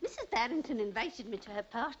 Mrs. Barrington invited me to her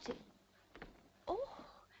party. Oh,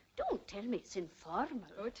 don't tell me it's informal.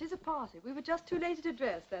 Oh, it is a party. We were just too late to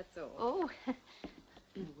dress, that's all. Oh.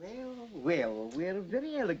 Well, well, we're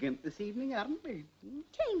very elegant this evening, aren't we?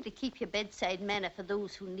 Kindly keep your bedside manner for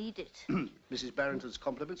those who need it. Mrs. Barrington's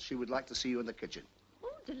compliments. She would like to see you in the kitchen.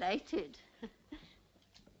 Oh, delighted.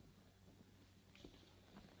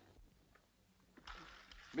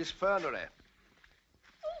 Miss Fernery.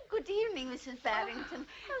 Good evening, Mrs. Barrington.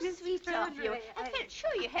 How Miss sweet of you. Fernery, I felt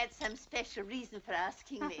sure you had some special reason for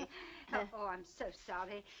asking me. Oh, I'm so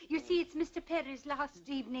sorry. You see, it's Mr. Perry's last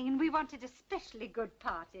evening, and we wanted a specially good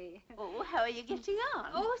party. Oh, how are you getting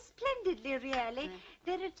on? Oh, splendidly, really.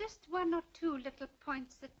 There are just 1 or 2 little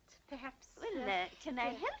points that perhaps... Well, can I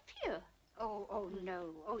help you? Oh, no.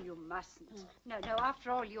 Oh, you mustn't. No,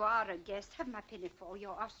 after all, you are a guest. Have my pinafore.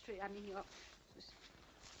 You're Austrian. I mean, you're...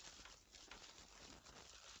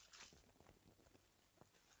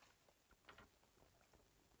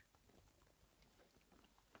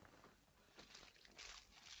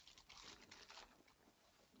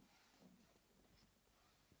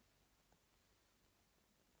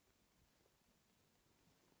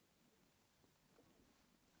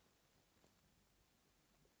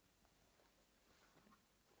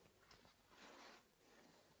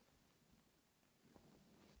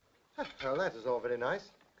 Well, that is all very nice.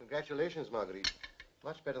 Congratulations, Marguerite.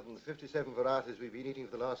 Much better than the 57 varieties we've been eating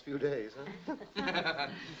for the last few days, huh?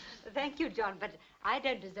 Thank you, John, but I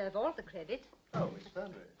don't deserve all the credit. Oh, Miss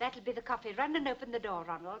Fernery. That'll be the coffee. Run and open the door,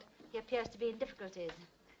 Ronald. He appears to be in difficulties.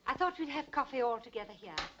 I thought we'd have coffee all together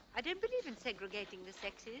here. I don't believe in segregating the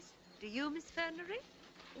sexes. Do you, Miss Fernery?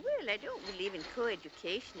 Well, I don't believe in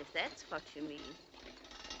co-education, if that's what you mean.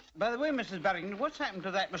 By the way, Mrs. Barrington, what's happened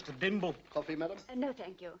to that Mr. Dimble? Coffee, madam? No,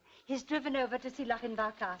 thank you. He's driven over to see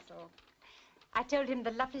Lochinvar Castle. I told him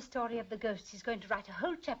the lovely story of the ghost. He's going to write a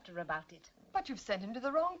whole chapter about it. But you've sent him to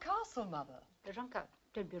the wrong castle, Mother. The wrong castle?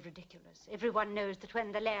 Don't be ridiculous. Everyone knows that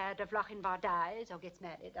when the Laird of Lochinvar dies, or gets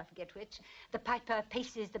married, I forget which, the piper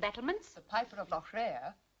paces the battlements. The piper of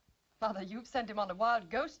Lochrair? Mother, you've sent him on a wild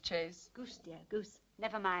ghost chase. Goose, dear, goose.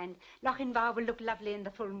 Never mind. Lochinvar will look lovely in the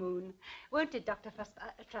full moon. Won't it, Dr.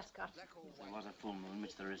 Truscott? There was a full moon,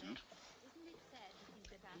 which there isn't.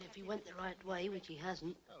 And if he went the right way, which he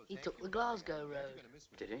hasn't, he took the Glasgow road.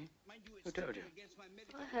 Did he? Who told you?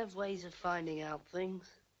 I have ways of finding out things.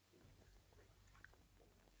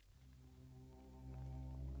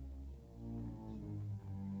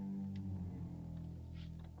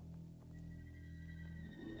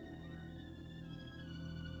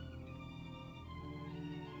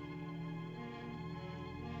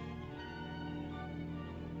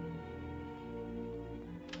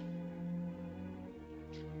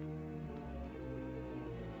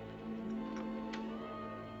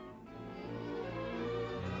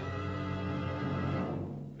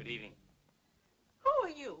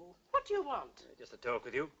 What do you want? Just to talk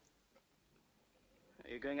with you.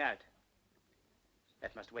 Are you going out?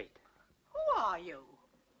 That must wait. Who are you?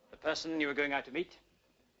 The person you were going out to meet.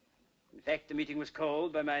 In fact, the meeting was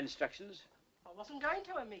called by my instructions. I wasn't going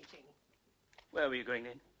to a meeting. Where were you going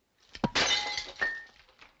then?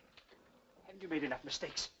 Haven't you made enough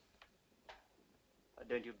mistakes? Or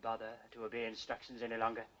don't you bother to obey instructions any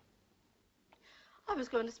longer? I was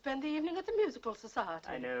going to spend the evening at the Musical Society.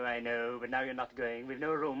 I know, but now you're not going. We've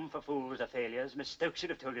no room for fools or failures. Miss Stokes should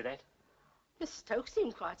have told you that. Miss Stokes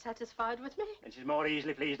seemed quite satisfied with me. And she's more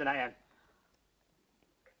easily pleased than I am.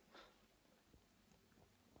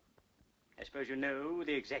 I suppose you know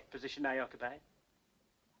the exact position I occupy?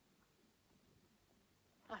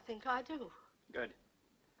 I think I do. Good.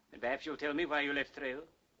 And perhaps you'll tell me why you left Thrale?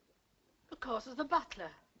 Because of the butler.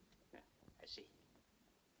 I see.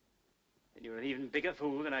 Then you're an even bigger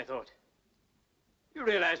fool than I thought. You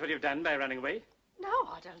realize what you've done by running away? No,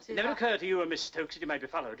 I don't see It never that. occurred to you or Miss Stokes that you might be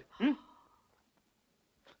followed, hmm?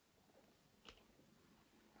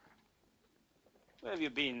 Where have you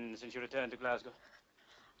been since you returned to Glasgow?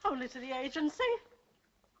 Only to the agency.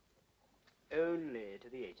 Only to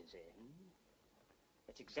the agency, hmm?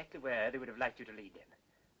 That's exactly where they would have liked you to lead them.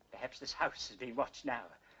 Perhaps this house is being watched now,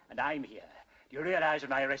 and I'm here. Do you realize what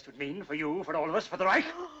my arrest would mean for you, for all of us, for the Reich?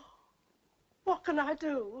 What can I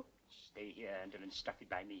do? Stay here until instructed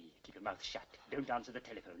by me. Keep your mouth shut. Don't answer the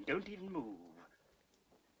telephone. Don't even move.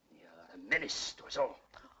 You're a menace to us all.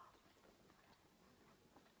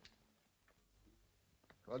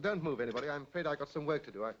 Well, don't move, anybody. I'm afraid I've got some work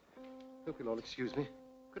to do. I hope you'll all excuse me.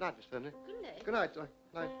 Good night, Miss Fernley. Good night. Good night.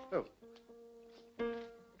 Night. Oh.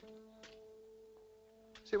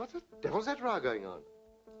 Say, what's the devil's that row going on?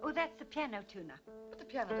 Oh, that's the piano tuner. But the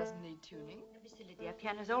piano doesn't need tuning. Miss Lydia,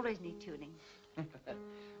 pianos always need tuning.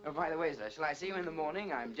 Oh, by the way, sir, shall I see you in the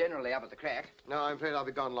morning? I'm generally up at the crack. No, I'm afraid I'll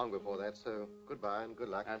be gone long before that, so goodbye and good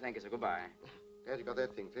luck. Thank you, sir. Goodbye. Glad you got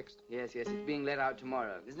that thing fixed. Yes, it's being let out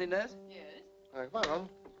tomorrow. Isn't it, nurse? Yes. Goodbye, Ron.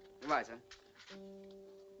 Goodbye, sir.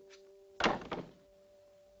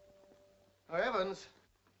 Oh, Evans.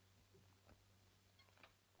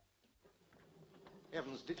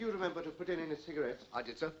 Evans, did you remember to put in any cigarettes? I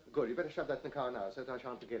did, sir. Good. You better shove that in the car now so that I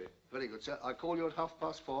shan't forget it. Very good, sir. I'll call you at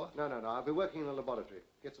 4:30. No. I'll be working in the laboratory.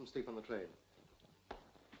 Get some sleep on the train.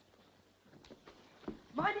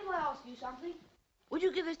 Mind if I ask you something? Would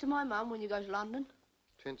you give this to my mum when you go to London?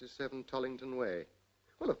 27 Tollington Way.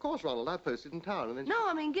 Well, of course, Ronald. I'll post it in town and then... No,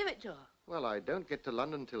 I mean give it to her. Well, I don't get to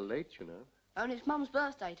London till late, you know. Only it's Mum's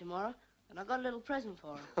birthday tomorrow, and I got a little present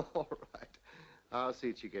for her. All right. I'll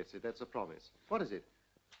see that she gets it. That's a promise. What is it?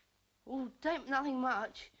 Oh, tain't nothing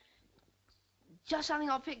much. Just something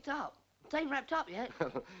I picked up. It ain't wrapped up yet.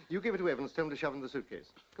 You give it to Evans. Tell him to shove it in the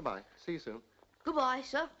suitcase. Goodbye. See you soon. Goodbye,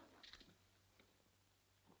 sir.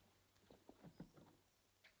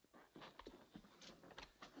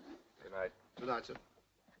 Good night. Good night, sir.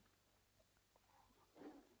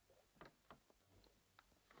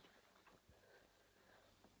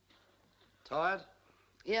 Tired?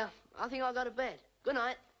 Yeah, I think I'll go to bed. Good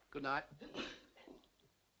night. Good night.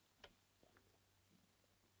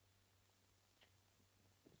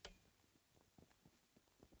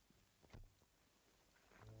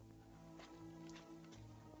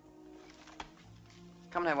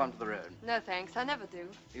 Come and have one for the road. No, thanks. I never do.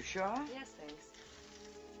 You sure? Yes, thanks.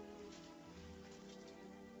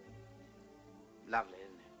 Lovely,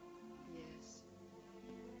 isn't it? Yes.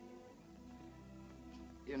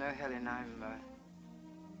 You know, Helen, I'm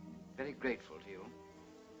very grateful to you.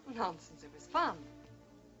 Nonsense. It was fun.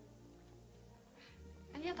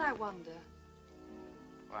 And yet I wonder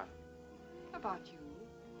What? about you.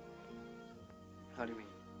 How do you mean?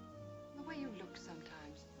 The way you look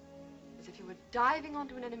sometimes. As if you were diving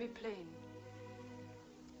onto an enemy plane.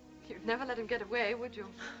 You'd never let him get away, would you?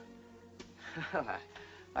 Well,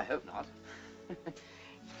 I hope not.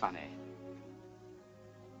 Funny.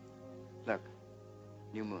 Look,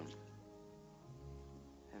 new moon.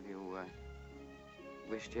 Have you,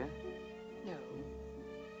 wished yet? No.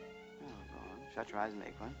 Oh, go on. Shut your eyes and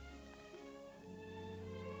make one.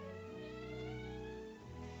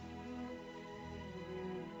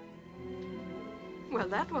 Well,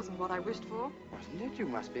 that wasn't what I wished for. Wasn't it? You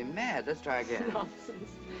must be mad. Let's try again.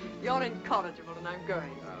 Nonsense. You're incorrigible and I'm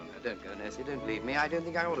going. Oh, no, don't go, Nancy. Don't leave me. I don't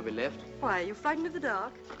think I ought to be left. Why, are you frightened of the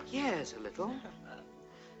dark? Yes, a little.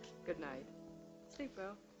 Good night. Sleep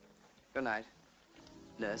well. Good night,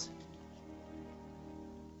 nurse.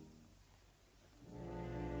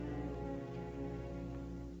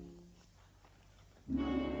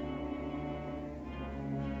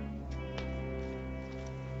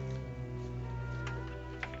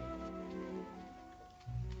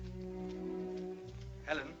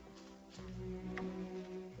 Helen?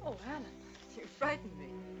 Oh, Helen, you frightened me.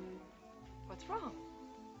 What's wrong?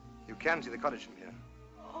 You can see the cottage from here.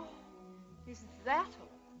 Oh, is that all?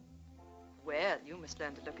 Well, you must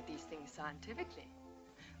learn to look at these things scientifically.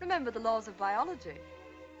 Remember the laws of biology.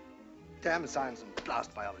 Damn science and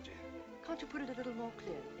blast biology. Can't you put it a little more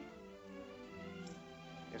clearly?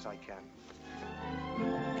 Yes, I can.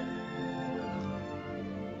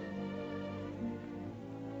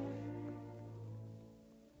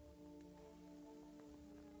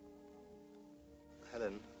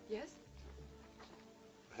 Helen. Yes?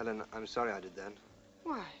 Helen, I'm sorry I did that.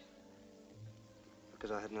 Why?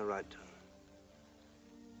 Because I had no right to.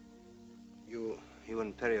 You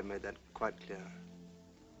and Perry have made that quite clear.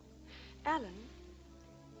 Alan,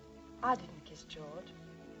 I didn't kiss George.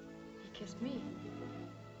 He kissed me.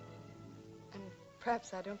 And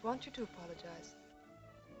perhaps I don't want you to apologize.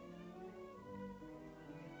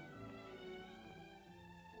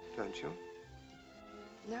 Don't you?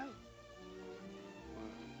 No.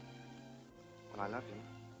 Well, I love you.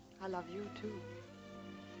 I love you, too.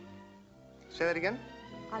 Say that again?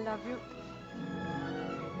 I love you.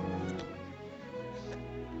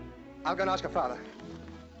 I'll go and ask her father.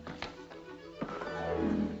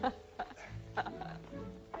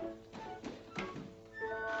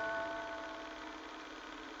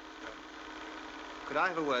 Could I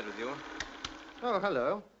have a word with you? Oh,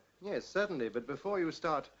 hello. Yes, certainly. But before you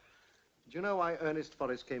start, do you know why Ernest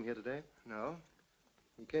Forrest came here today? No.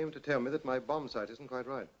 He came to tell me that my bomb sight isn't quite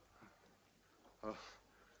right. Oh.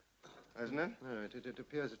 Isn't it? No, it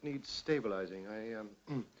appears it needs stabilizing.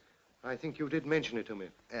 I think you did mention it to me.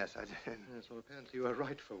 Yes, I did. Yes, well, apparently you were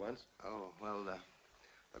right for once. Oh, well, look,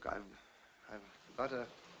 I've got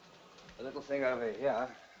a little thing over here.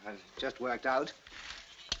 I've just worked out.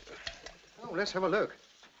 Oh, let's have a look.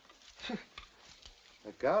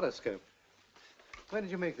 A Gardoscope. Where did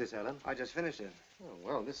you make this, Alan? I just finished it. Oh,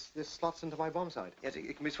 well, this slots into my bomb sight. Yes,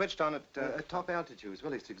 it can be switched on at top altitudes.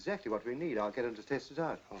 Well, it's exactly what we need. I'll get him to test it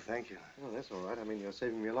out. Oh, thank you. Oh, that's all right. I mean, you're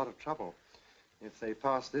saving me a lot of trouble. If they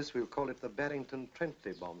pass this, we'll call it the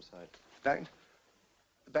Barrington-Trentley bomb sight.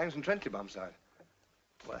 Barrington-Trentley bomb sight?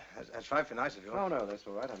 Well, that's frightfully nice of you. Oh, no, that's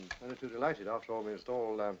all right. I'm only too delighted. After all, we must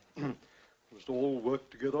all, must all work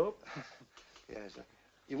together. Yes.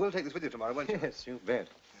 You will take this with you tomorrow, won't you? Yes, you bet.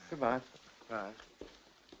 Goodbye. Bye.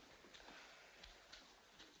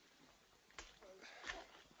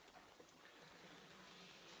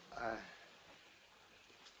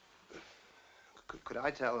 Could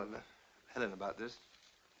I tell Helen about this?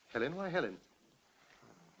 Helen? Why Helen?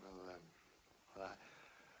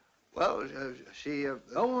 Well, she...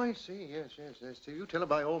 Oh, I see. Yes. So you tell her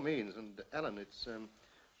by all means. And, Alan, it's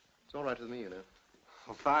all right with me, you know.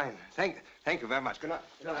 Oh, fine. Thank you very much. Good night.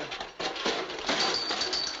 Good night.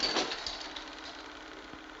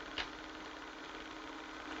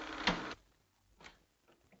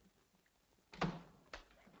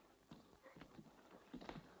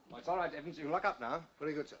 Well, it's all right, Evans. You can lock up now.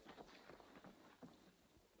 Very good, sir.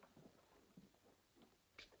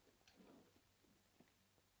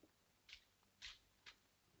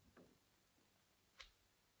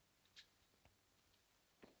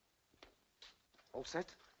 All set?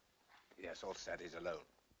 Yes, all set. He's alone.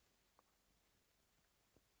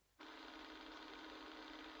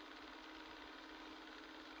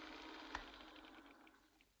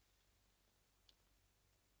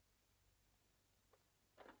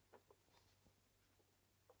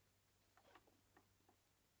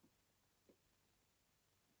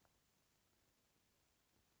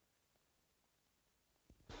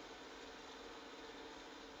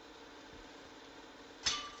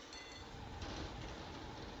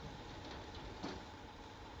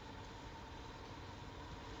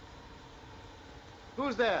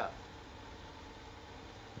 Who's there?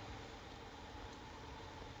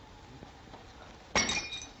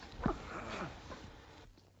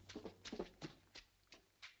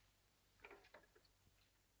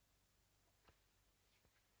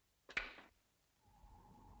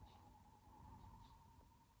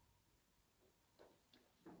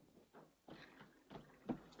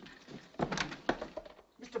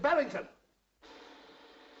 Mr. Barrington!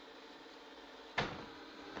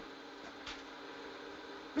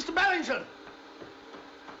 Mr. Barrington!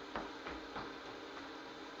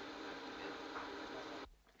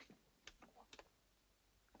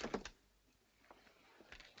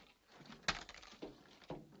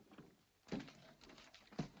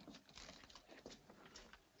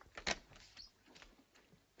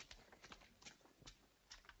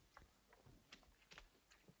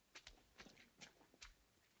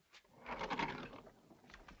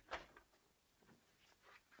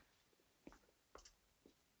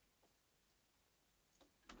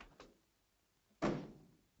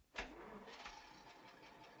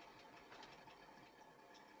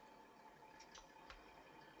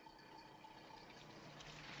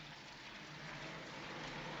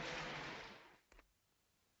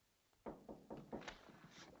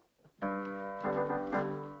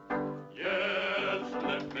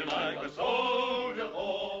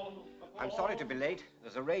 I'm sorry to be late.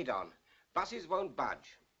 There's a raid on. Buses won't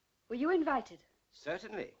budge. Were you invited?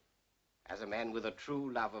 Certainly. As a man with a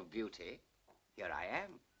true love of beauty, here I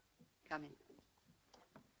am. Come in.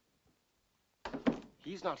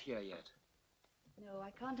 He's not here yet. No,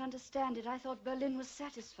 I can't understand it. I thought Berlin was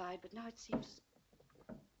satisfied, but now it seems...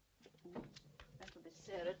 That'll be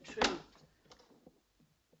Sarah Trim.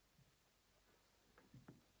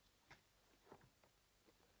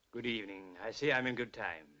 Good evening. I see I'm in good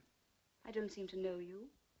time. I don't seem to know you.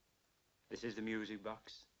 This is the music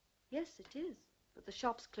box, Yes, it is. But the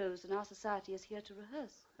shop's closed and our society is here to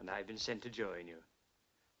rehearse. and I've been sent to join you.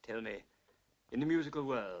 Tell me, in the musical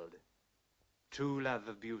world, true love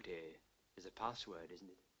of beauty is a password, isn't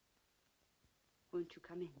it? Won't you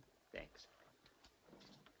come in? Thanks.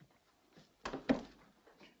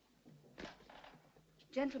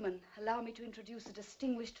 Gentlemen, allow me to introduce a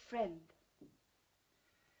distinguished friend.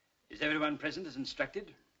 Is everyone present as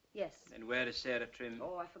instructed? Yes. And where is Sarah Trim?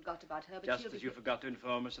 Oh, I forgot about her, but Just she'll as be you here. forgot to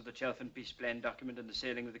inform us of the Chelfin Peace Plan document and the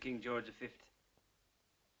sailing of the King George V.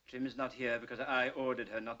 Trim is not here because I ordered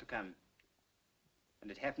her not to come.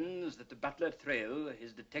 And it happens that the butler Thrale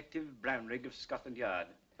is Detective Brownrigg of Scotland Yard.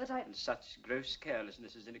 But I... And such gross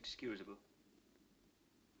carelessness is inexcusable.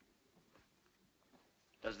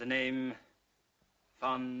 Does the name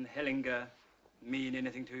von Hellinger mean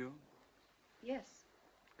anything to you? Yes.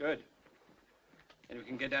 Good. Then we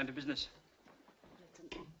can get down to business. It's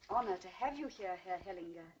an honor to have you here, Herr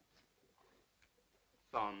Hellinger.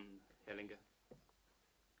 Von Hellinger.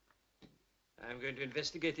 I'm going to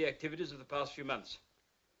investigate the activities of the past few months.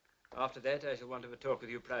 After that, I shall want to have a talk with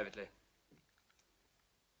you privately.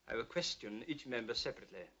 I will question each member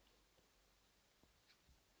separately.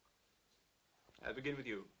 I'll begin with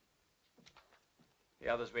you. The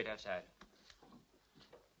others wait outside.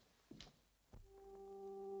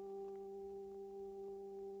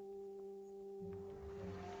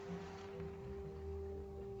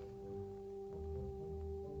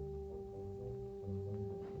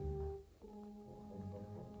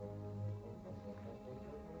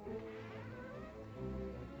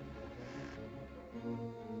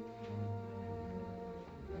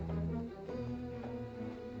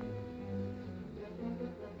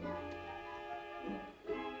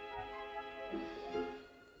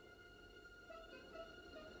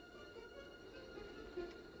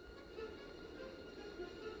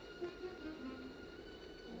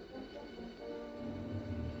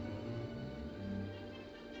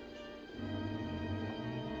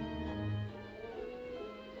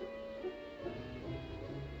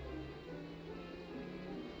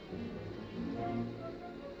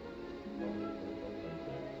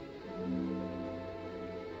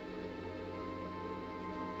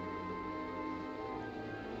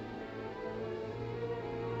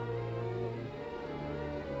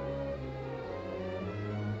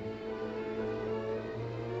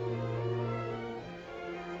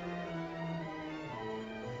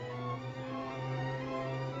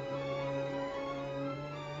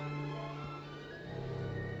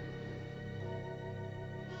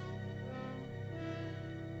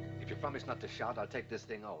 If you promise not to shout, I'll take this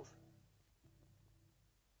thing off.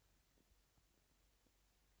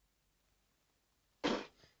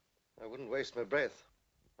 I wouldn't waste my breath.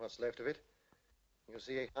 What's left of it? You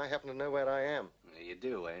see, I happen to know where I am. You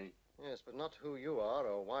do, eh? Yes, but not who you are,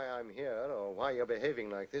 or why I'm here, or why you're behaving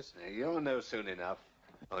like this. You'll know soon enough.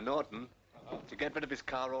 Oh, Norton, did you get rid of his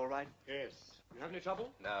car all right? Yes. You have any trouble?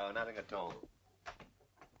 No, nothing at all.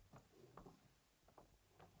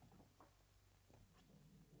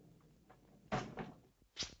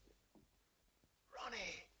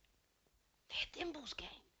 Ronnie! They're Dimble's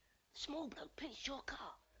gang. The small bloke pinched your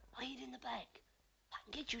car. I hid in the back. I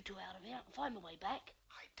can get you two out of here. I can find my way back.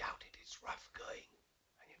 I doubt it. It's rough going.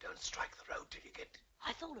 And you don't strike the road till you get...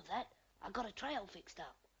 I thought of that. I got a trail fixed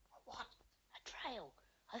up. What? A trail.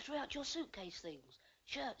 I threw out your suitcase things.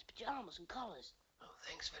 Shirts, pajamas and collars. Oh,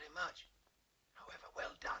 thanks very much. However,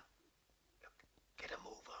 well done. Look, get a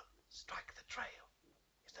move on. Strike the trail.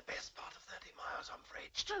 It's the best part of 30 miles, I'm afraid.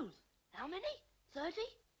 Struth. How many? 30?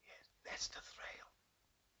 Yes, that's the trail.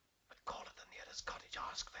 But call at the nearest cottage,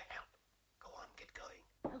 ask for help. Go on, get going.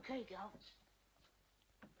 Okay, Gal.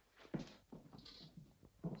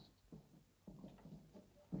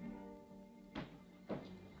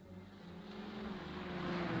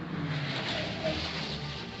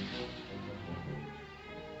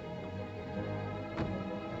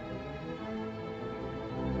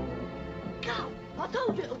 Gal, I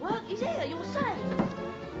told you to work. He's here. You're safe.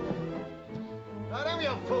 Now, don't be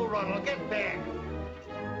a fool, Ronald. Get back.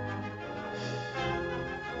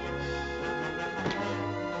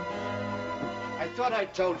 I thought I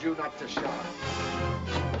told you not to shout.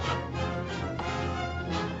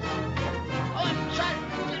 Oh, son!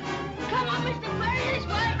 Come on, Mr. Perry, this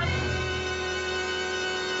way!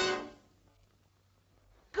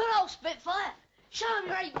 Good old Spitfire. Show him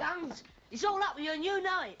your 8 guns. It's all up with you and you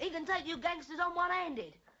know it. He can take you gangsters on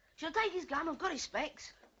one-handed. Shall I take his gun? I've got his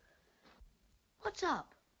specs. What's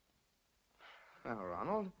up? Well,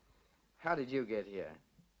 Ronald, how did you get here?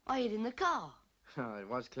 I hid in the car. Oh, it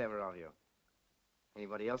was clever of you.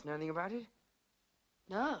 Anybody else know anything about it?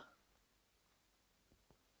 No.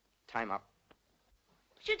 Time up.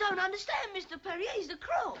 But you don't understand, Mr. Perry. He's the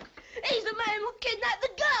crook. He's the man who kidnapped the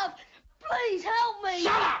gov. Please help me.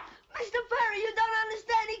 Shut up! Mr. Perry, you don't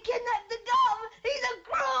understand. He kidnapped the gov. He's a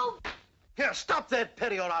crook. Here, stop that,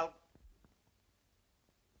 Perry, or I'll...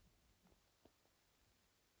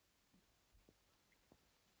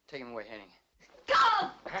 Take him away, Henning. Go!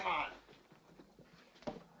 Come on.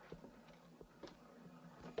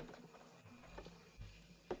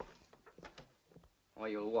 Or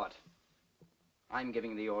you'll what? I'm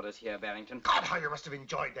giving the orders here, Barrington. God, how you must have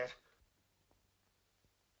enjoyed that.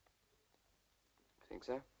 Think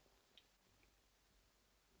so?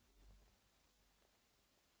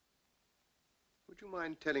 Would you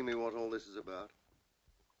mind telling me what all this is about?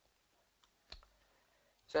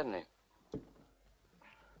 Certainly.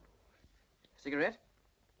 Cigarette?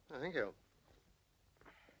 Oh, thank you.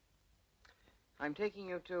 I'm taking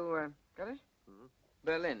you to, got it?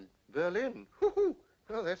 Berlin. Berlin? Hoo-hoo.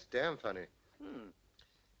 Oh, that's damn funny.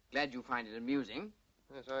 Glad you find it amusing.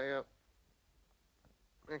 Yes,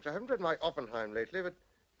 Thanks, I haven't read my Oppenheim lately, but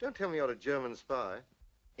don't tell me you're a German spy.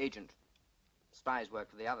 Agent. Spies work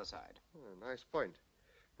for the other side. Oh, nice point.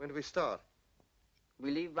 When do we start?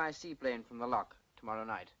 We leave by seaplane from the lock tomorrow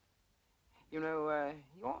night. You know,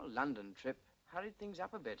 your London trip hurried things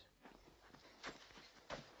up a bit.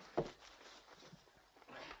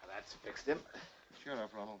 That's fixed him. Cheer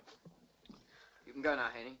up, Ronald. You can go now,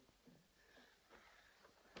 Haney.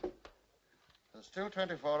 There's still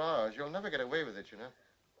 24 hours. You'll never get away with it, you know.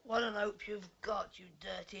 What an hope you've got, you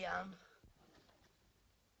dirty Hun.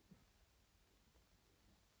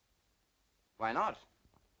 Why not?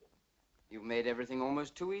 You've made everything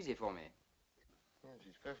almost too easy for me. Yes,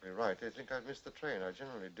 he's perfectly right. They think I've missed the train. I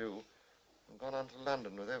generally do. I've gone on to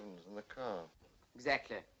London with Evans in the car.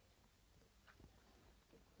 Exactly.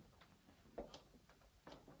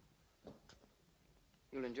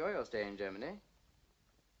 You'll enjoy your stay in Germany.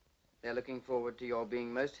 They're looking forward to your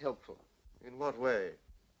being most helpful. In what way?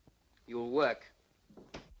 You'll work.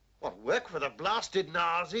 What, work for the blasted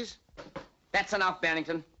Nazis? That's enough,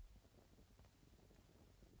 Barrington.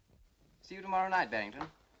 See you tomorrow night, Barrington.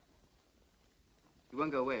 You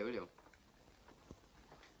won't go away, will you?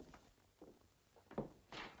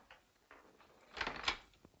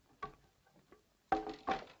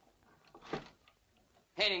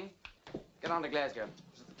 Henning, get on to Glasgow.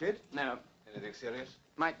 Is it the kid? No. Anything serious?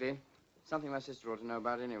 Might be. Something my sister ought to know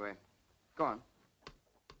about anyway. Go on.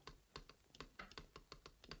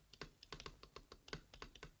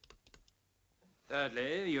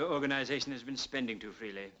 Thirdly, your organization has been spending too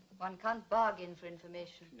freely. One can't bargain for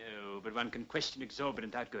information. No, but one can question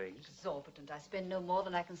exorbitant outgoings. Exorbitant. I spend no more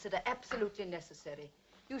than I consider absolutely necessary.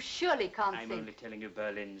 You surely can't I'm think... only telling you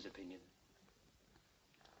Berlin's opinion.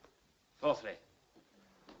 Fourthly,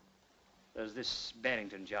 there's this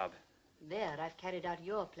Barrington job. There, I've carried out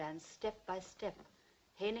your plans step by step.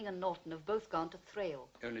 Haining and Norton have both gone to Thrale.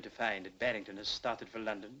 Only to find that Barrington has started for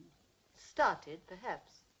London. Started,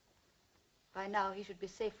 perhaps. By now, he should be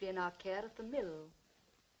safely in our care at the mill.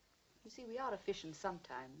 You see, we are efficient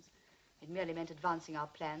sometimes. It merely meant advancing our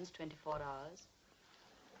plans 24 hours.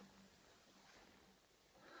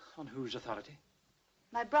 On whose authority?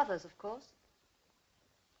 My brother's, of course.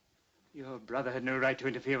 Your brother had no right to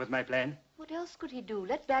interfere with my plan. What else could he do?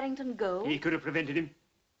 Let Barrington go? He could have prevented him.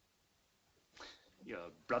 Your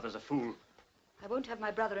brother's a fool. I won't have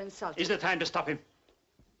my brother insulted. Is there time to stop him?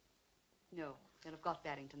 No, they'll have got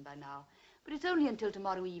Barrington by now. But it's only until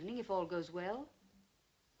tomorrow evening, if all goes well.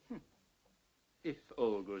 If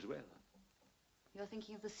all goes well. You're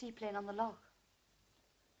thinking of the seaplane on the loch.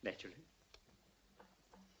 Naturally.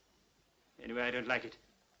 Anyway, I don't like it.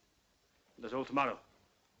 There's all tomorrow.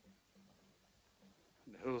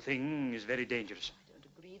 The whole thing is very dangerous. I don't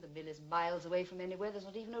agree. The mill is miles away from anywhere. There's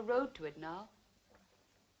not even a road to it now.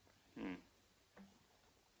 May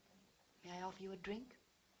I offer you a drink?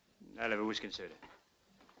 I'll have a whiskey and soda.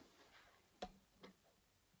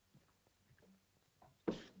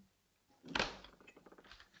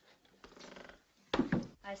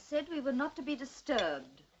 I said we were not to be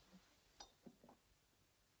disturbed.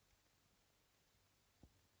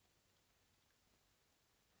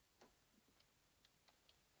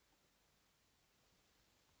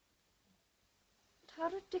 How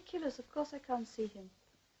ridiculous. Of course I can't see him.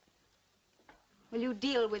 Will you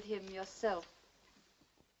deal with him yourself?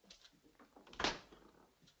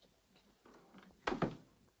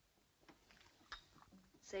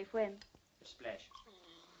 Safe when? Splash.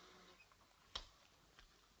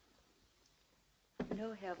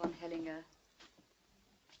 No, Herr von Hellinger.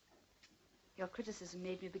 Your criticism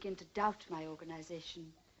made me begin to doubt my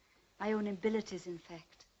organization. My own abilities, in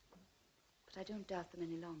fact. But I don't doubt them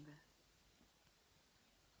any longer.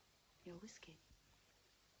 Your whiskey.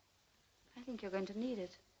 I think you're going to need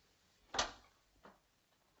it.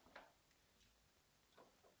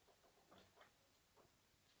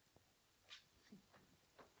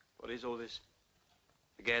 What is all this?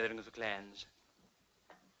 The gathering of the clans.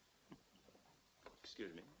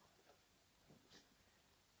 Excuse me.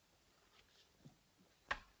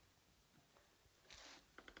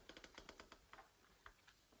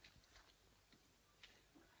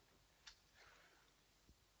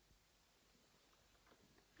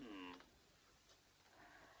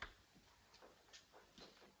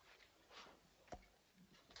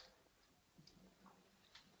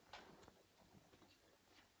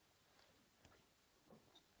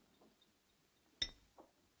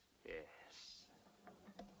 Yes.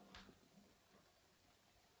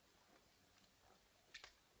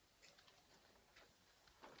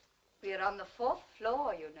 We're on the 4th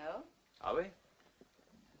floor, you know. Are we?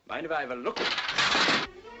 Mind if I have a look?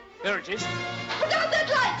 There it is. Put out that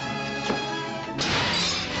light!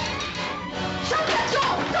 Shut that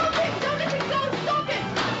door! Stop it! Don't let it go! Stop it!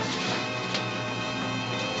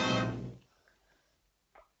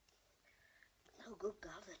 No good,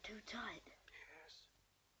 Gov. They're too tight. Yes.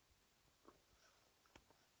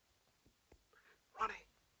 Ronnie,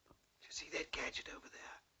 do you see that gadget over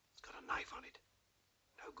there? It's got a knife on it.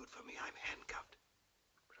 No good for me. I'm handcuffed.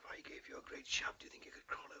 But if I gave you a great shove, do you think you could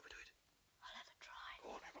crawl over to it? I'll have a try.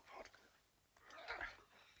 Go on, have a pot.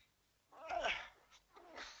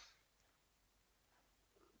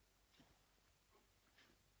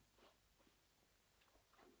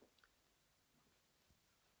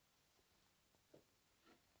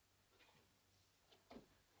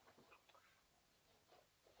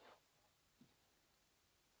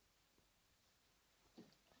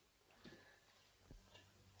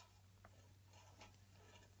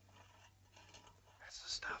 That's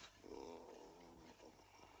the stuff. Oh,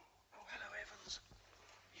 hello, Evans.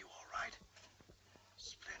 You all right?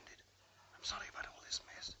 Splendid. I'm sorry about all this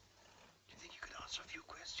mess. Do you think you could answer a few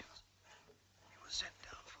questions? You were sent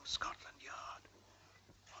down from Scotland Yard.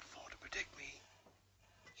 What for? To protect me?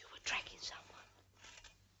 You were tracking someone.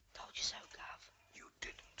 Told you so, Gov. You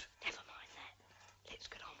didn't. Never mind that. Let's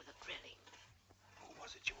get on with the grilling. Who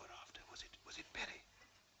was it you were after? Was it Betty?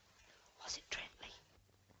 Was it Trentley?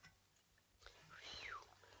 Phew.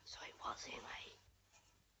 So it was him, eh?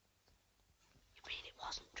 You mean it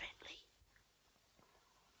wasn't Trentley?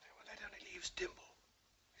 Well, that only leaves Dimble.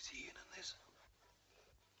 Is he in on this?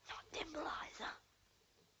 Not Dimble either.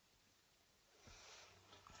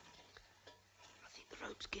 I think the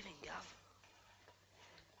rope's giving, Gov.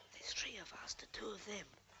 There's 3 of us to 2 of them.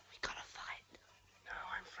 We gotta fight. No,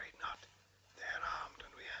 I'm afraid not. They're armed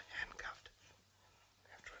and we're handcuffed.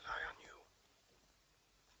 We have to rely on you.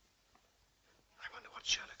 I wonder what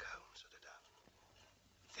Sherlock Holmes would have done.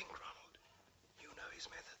 Think, Ronald. You know his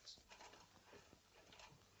methods.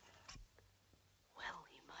 Well,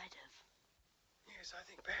 he might have. Yes, I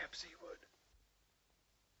think perhaps he would.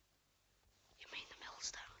 You mean the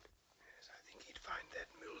millstone? Yes, I think he'd find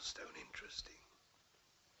that millstone interesting.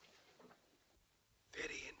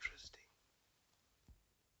 Very interesting.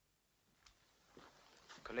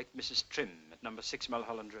 Collect Mrs. Trim at number 6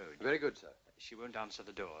 Mulholland Road. Very good, sir. She won't answer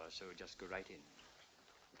the door, so just go right in.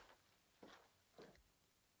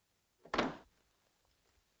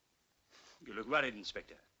 You look worried,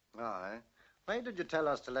 Inspector. Aye. Why did you tell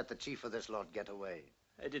us to let the chief of this lot get away?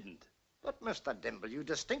 I didn't. But, Mr. Dimble, you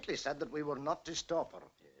distinctly said that we were not to stop her.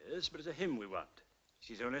 Yes, but it's a him we want.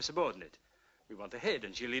 She's only a subordinate. We want the head,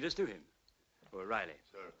 and she'll lead us to him. Oh, Riley.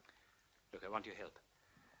 Sir. Look, I want your help.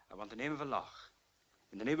 I want the name of a loch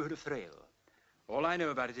in the neighborhood of Thrale. All I know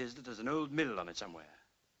about it is that there's an old mill on it somewhere.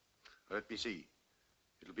 Let me see.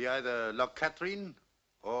 It'll be either Loch Catherine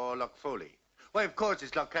or Loch Foley. Why, of course,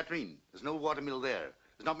 it's Loch Catherine. There's no watermill there.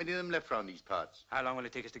 There's not many of them left round these parts. How long will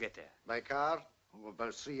it take us to get there? By car? Oh,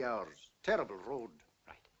 about 3 hours. Terrible road.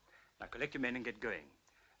 Right. Now collect your men and get going.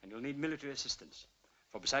 And you'll need military assistance.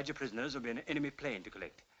 For besides your prisoners, there'll be an enemy plane to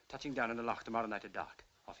collect. Touching down in the loch tomorrow night at dark.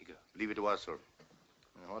 Off you go. Leave it to us, sir.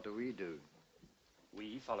 And what do we do?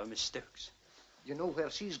 We follow Miss Stokes. You know where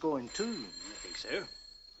she's going to? I think so.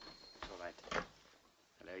 All right.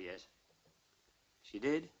 Hello, yes. She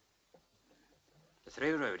did? The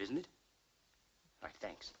Thrale Road, isn't it? Right,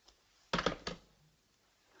 thanks.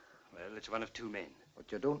 Well, it's one of two men. But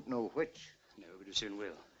you don't know which. No, but you soon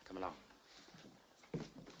will. Come along.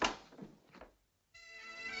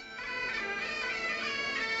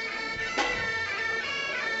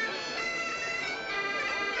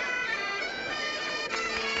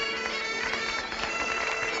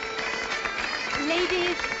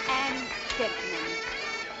 Ladies and gentlemen.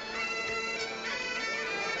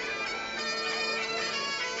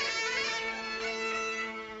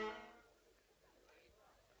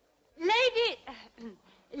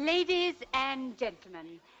 Ladies and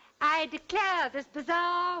gentlemen, I declare this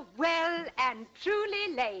bazaar well and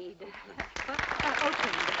truly laid.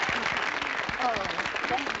 Open. Oh,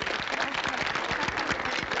 thank you.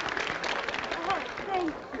 Oh, thank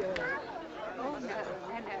you. Oh, no.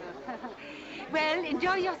 Well,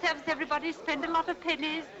 enjoy yourselves, everybody. Spend a lot of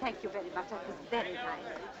pennies. Thank you very much. That was very nice.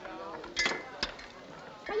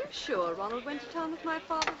 Are you sure Ronald went to town with my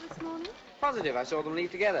father this morning? Positive, I saw them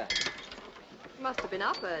leave together. You must have been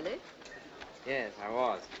up early. Yes, I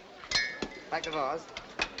was. Like the vase?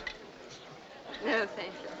 No,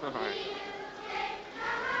 thank you. All right.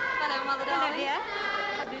 Hello, Mother Hello, darling. dear.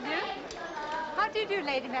 How do you do? How do you do,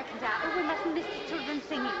 Lady McIntyre? Oh, we mustn't miss the children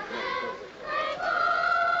singing.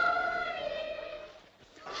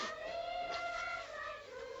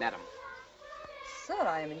 Madam, Sir,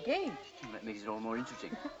 I am engaged. that makes it all more interesting.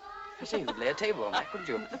 I say, you could lay a table on that, couldn't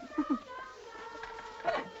you?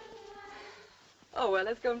 Oh, well,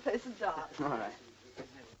 let's go and play some darts. All right.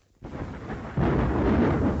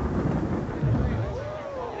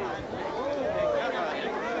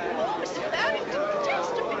 Mr. Barrington,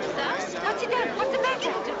 just a bit thirst. What's it done? What's the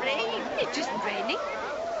matter? It's rain. It isn't raining.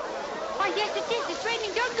 Why, yes, it is. It's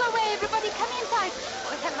raining. Don't go away, everybody. Come inside.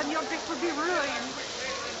 Oh, Helen, your dress will be ruined.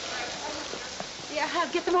 Yeah,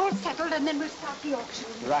 I'll get them all settled, and then we'll start the auction.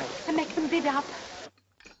 Right. And make them bid up.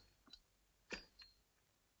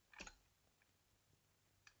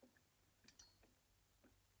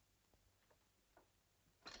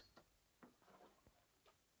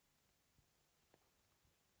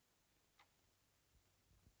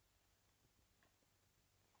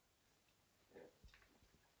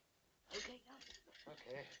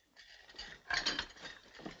 Okay.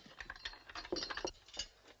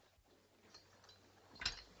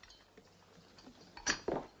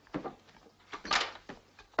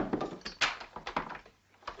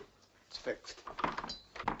 It's fixed.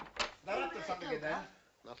 They're up to something then.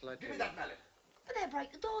 Not like Give me that mallet. But they'll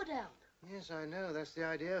break the door down. Yes, I know. That's the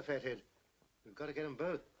idea, Fathead. We've got to get them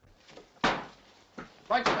both.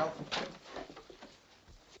 Right, yourself.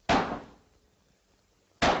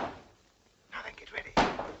 Now then, get ready.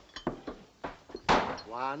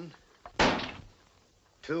 1,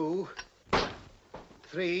 2,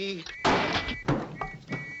 3.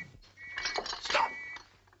 Stop!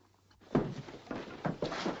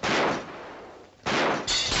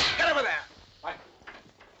 Get over there! Right.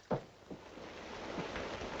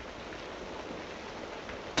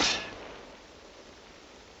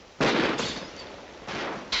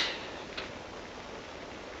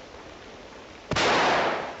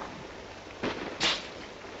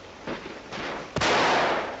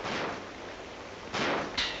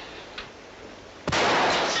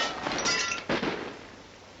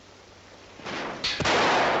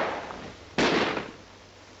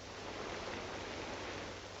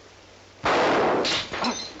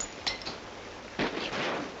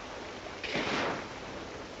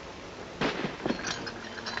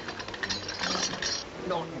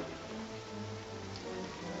 Norton.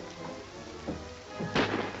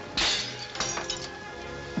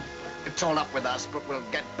 It's all up with us, but we'll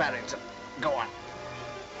get Barrington. Go on.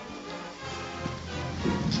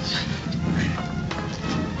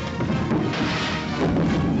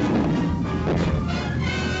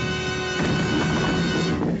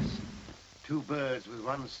 Two birds with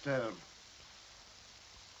one stone.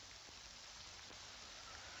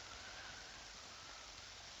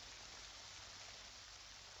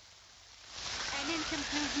 And in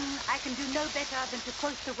conclusion, I can do no better than to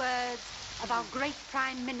quote the words of our great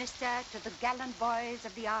Prime Minister to the gallant boys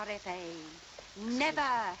of the RFA. Never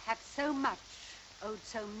have so much owed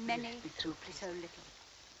so many to so little.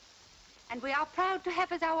 And we are proud to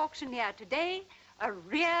have as our auctioneer today a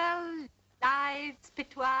real live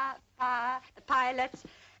Spitwa pilot,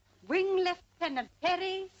 Wing Lieutenant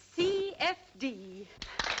Perry, CFD.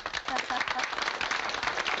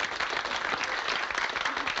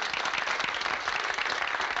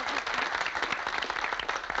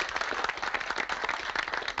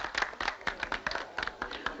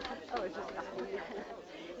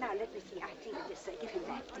 Now, let me see. I think this. Give him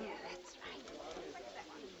that. Yeah, that's right.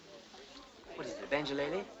 What is it, a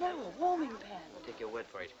banjolele? No, a warming pan. I'll take your word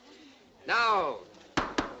for it. Now,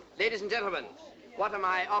 ladies and gentlemen, what am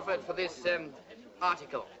I offered for this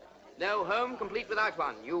article? No home complete without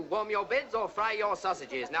one. You warm your beds or fry your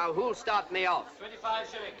sausages. Now, who'll start me off? 25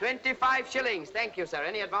 shillings. 25 shillings. Thank you, sir.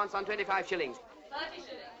 Any advance on 25 shillings? 30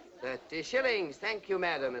 shillings. 30 shillings. Thank you,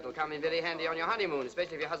 madam. It'll come in very handy on your honeymoon,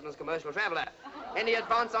 especially if your husband's a commercial traveler. Any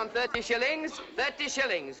advance on 30 shillings? 30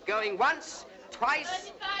 shillings. Going once,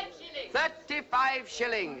 twice. 35 shillings. 35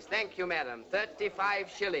 shillings. Thank you, madam. 35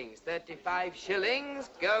 shillings. 35 shillings.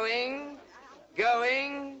 Going.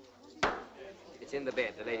 It's in the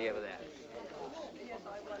bed, the lady over there.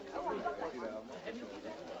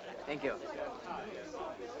 Thank you.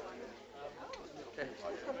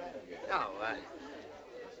 Now,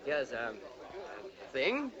 here's a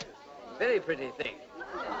thing. Very pretty thing.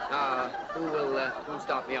 Now, who'll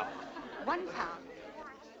start me off? £1.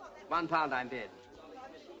 £1 I'm bid.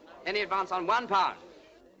 Any advance on £1?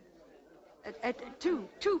 £2.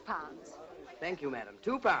 Thank you, madam.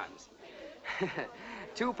 £2.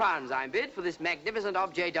 £2 I'm bid for this magnificent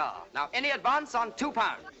objet d'art. Now, any advance on £2?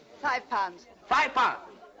 £5. £5. £5.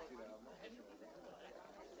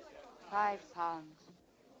 £5.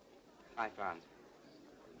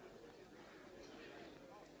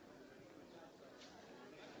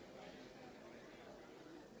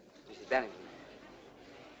 Mrs. Barrington.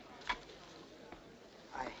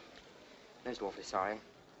 I'm most awfully sorry.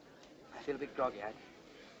 I feel a bit groggy.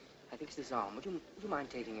 I think it's this arm. Would you mind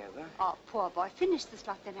taking over? Oh, poor boy. Finish this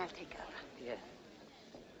lot, then I'll take over. Yeah.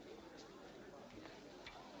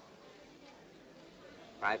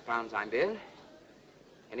 £5 I'm bid.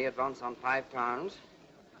 Any advance on £5?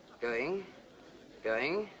 Going.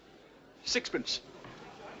 Sixpence.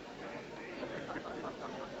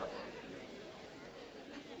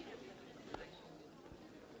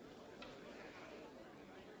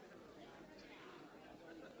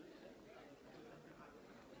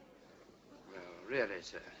 Well, really,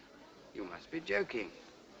 sir, you must be joking.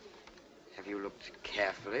 Have you looked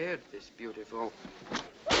carefully at this beautiful...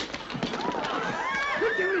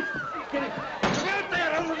 Get out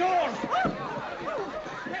there on the doors!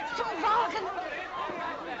 Too Morgan!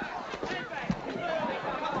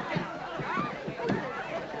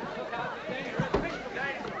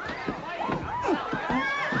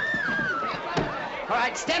 All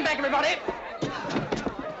right, stand back, everybody.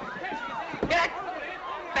 Get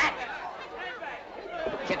back.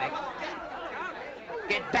 Get back.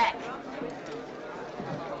 Get back.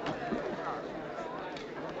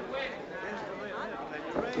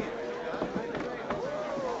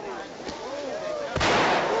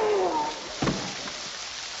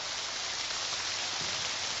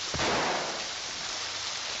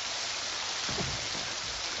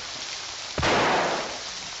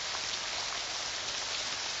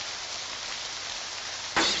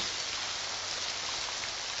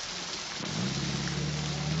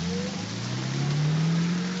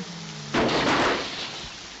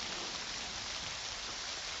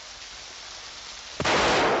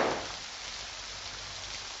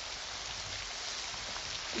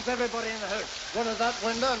 Keep everybody in the house. One at that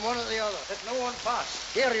window and one at the other. Let no one pass.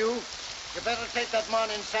 Here, you. You better take that man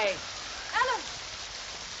inside. Alan!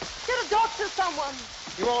 Get a doctor, someone.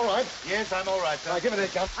 You all right? Yes, I'm all right, sir. Now, give me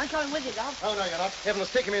that gun. I'm going with you, love. Oh, no, you're not. Evelyn,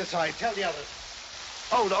 take him inside. Tell the others.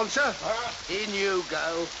 Hold on, sir. In you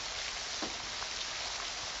go.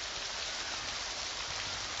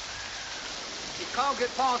 You can't get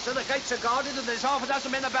past, sir. The gates are guarded and there's half a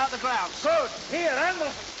dozen men about the grounds. Good. Here, Animal.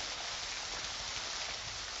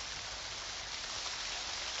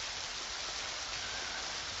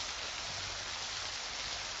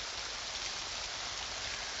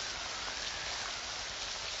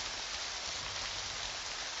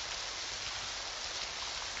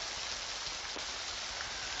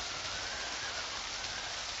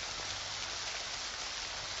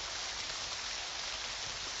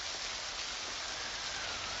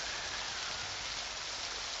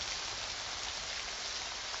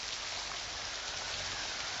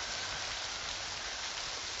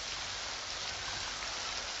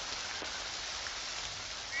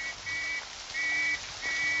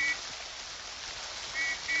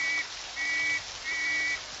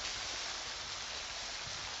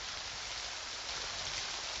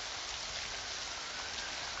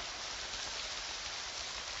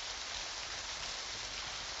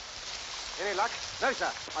 Any luck? No, sir.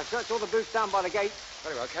 I've searched all the booths down by the gate.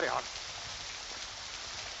 Very well, carry on.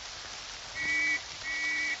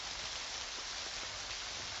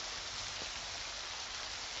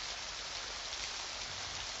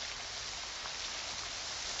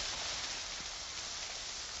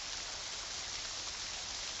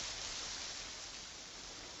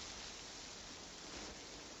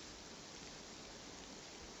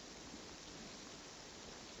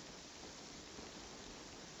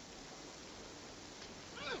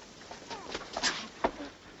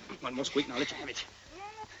 one more squeak and I'll let you have it.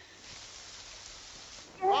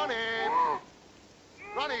 Ronnie!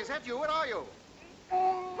 Ronnie, is that you? Where are you?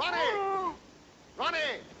 Ronnie! Ronnie!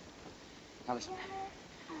 Now listen.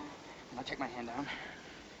 When I take my hand down,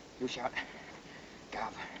 you shout,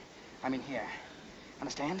 Gov, I'm in here.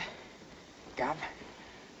 Understand? Gov,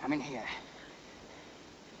 I'm in here.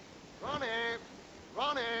 Ronnie!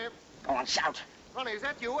 Ronnie! Go on, shout. Ronnie, is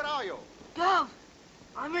that you? Where are you? Gov,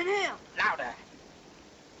 I'm in here. Louder.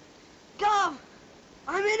 Gov,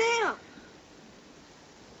 I'm in here.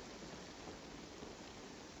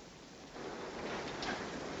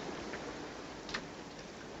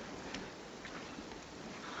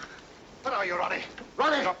 Where are you, Ronnie?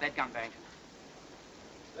 Ronnie! Drop that gun, Barrington.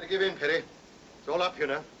 Better give in, Perry. It's all up, you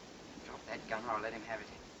know. Drop that gun or I'll let him have it.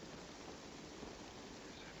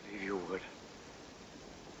 I believe you would.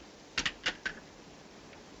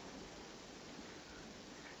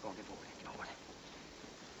 Go on, get forward. Get forward.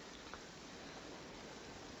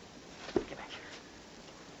 Get back.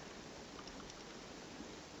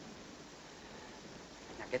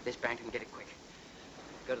 Now get this, Barrington, and get it quick.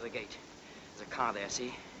 Go to the gate. There's a car there,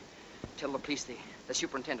 see? Tell the police the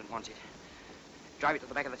superintendent wants it. Drive it to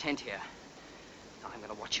the back of the tent here. Now, I'm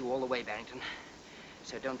going to watch you all the way, Barrington.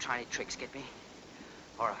 So don't try any tricks, get me?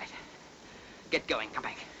 All right. Get going. Come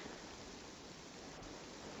back.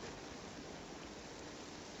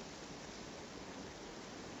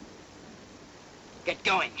 Get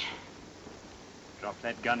going. Drop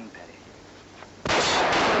that gun, Paddy.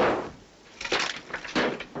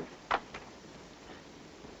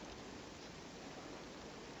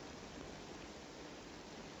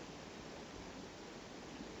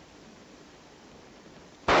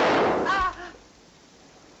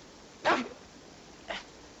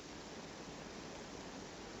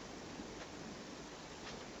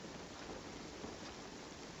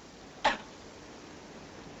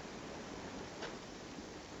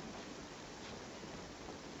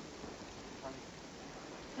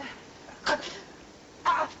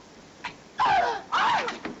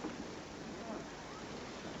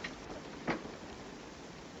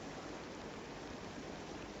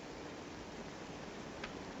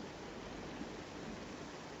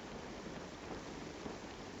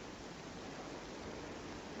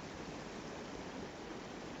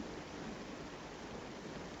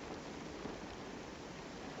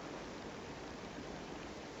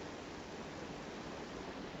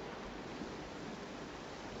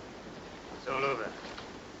 It's all over.